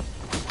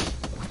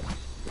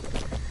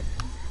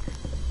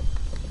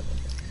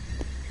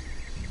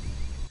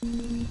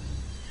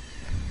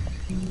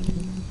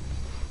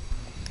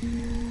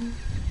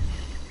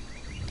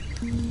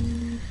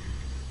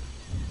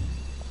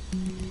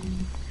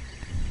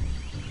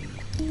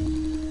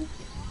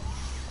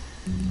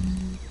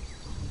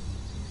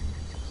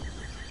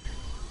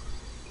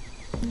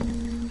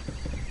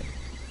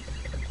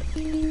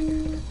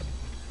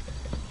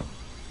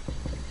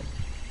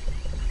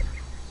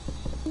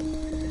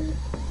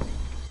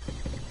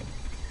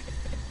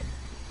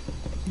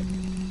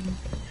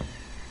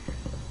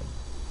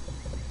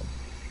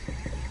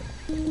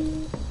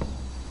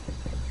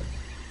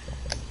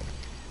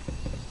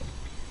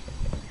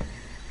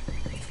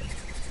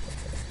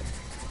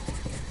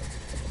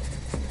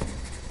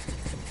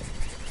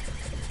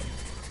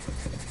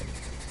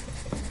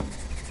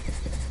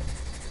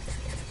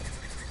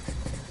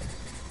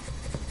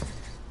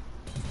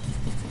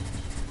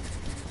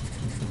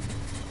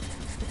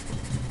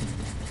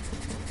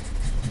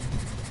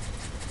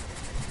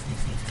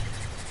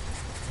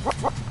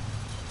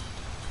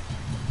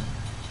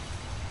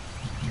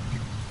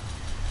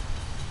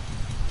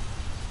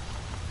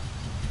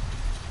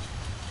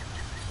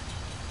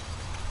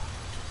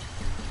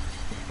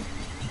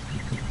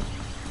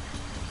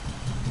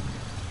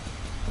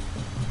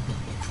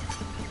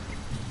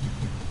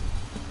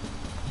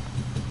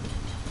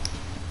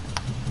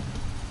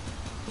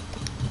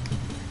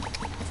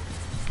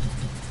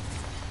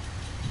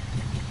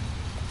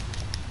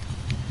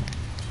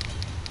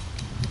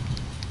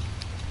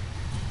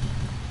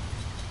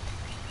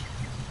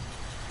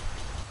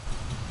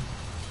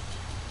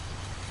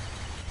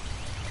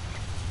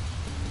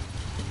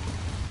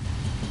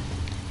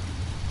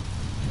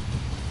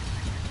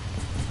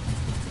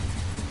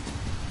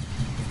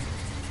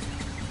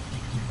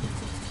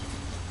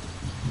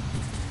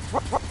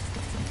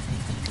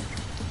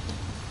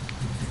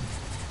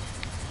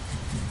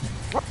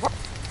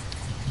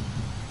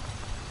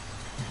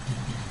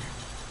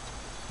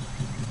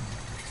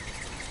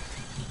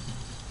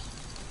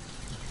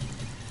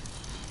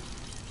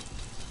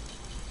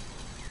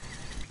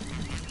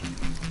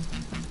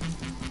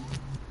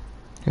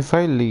 If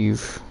I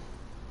leave...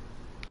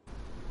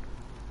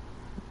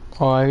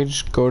 Oh, I could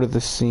just go to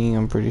the sea,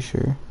 I'm pretty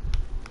sure.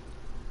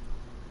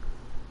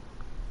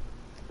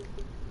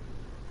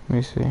 Let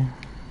me see.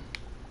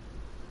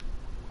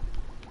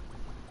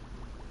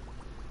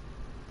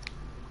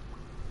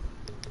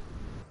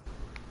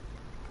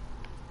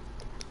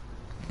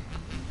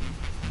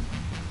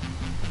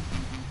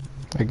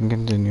 I can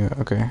continue.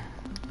 Okay.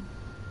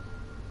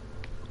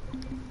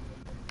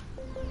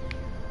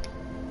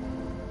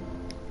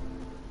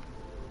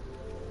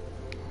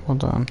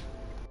 Hold on.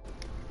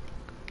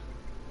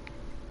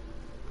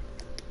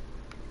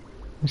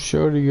 I'm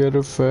sure to get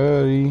a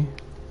fatty.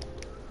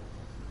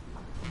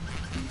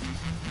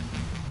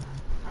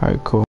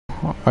 Alright, cool.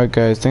 Alright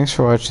guys, thanks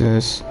for watching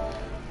this.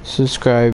 Subscribe.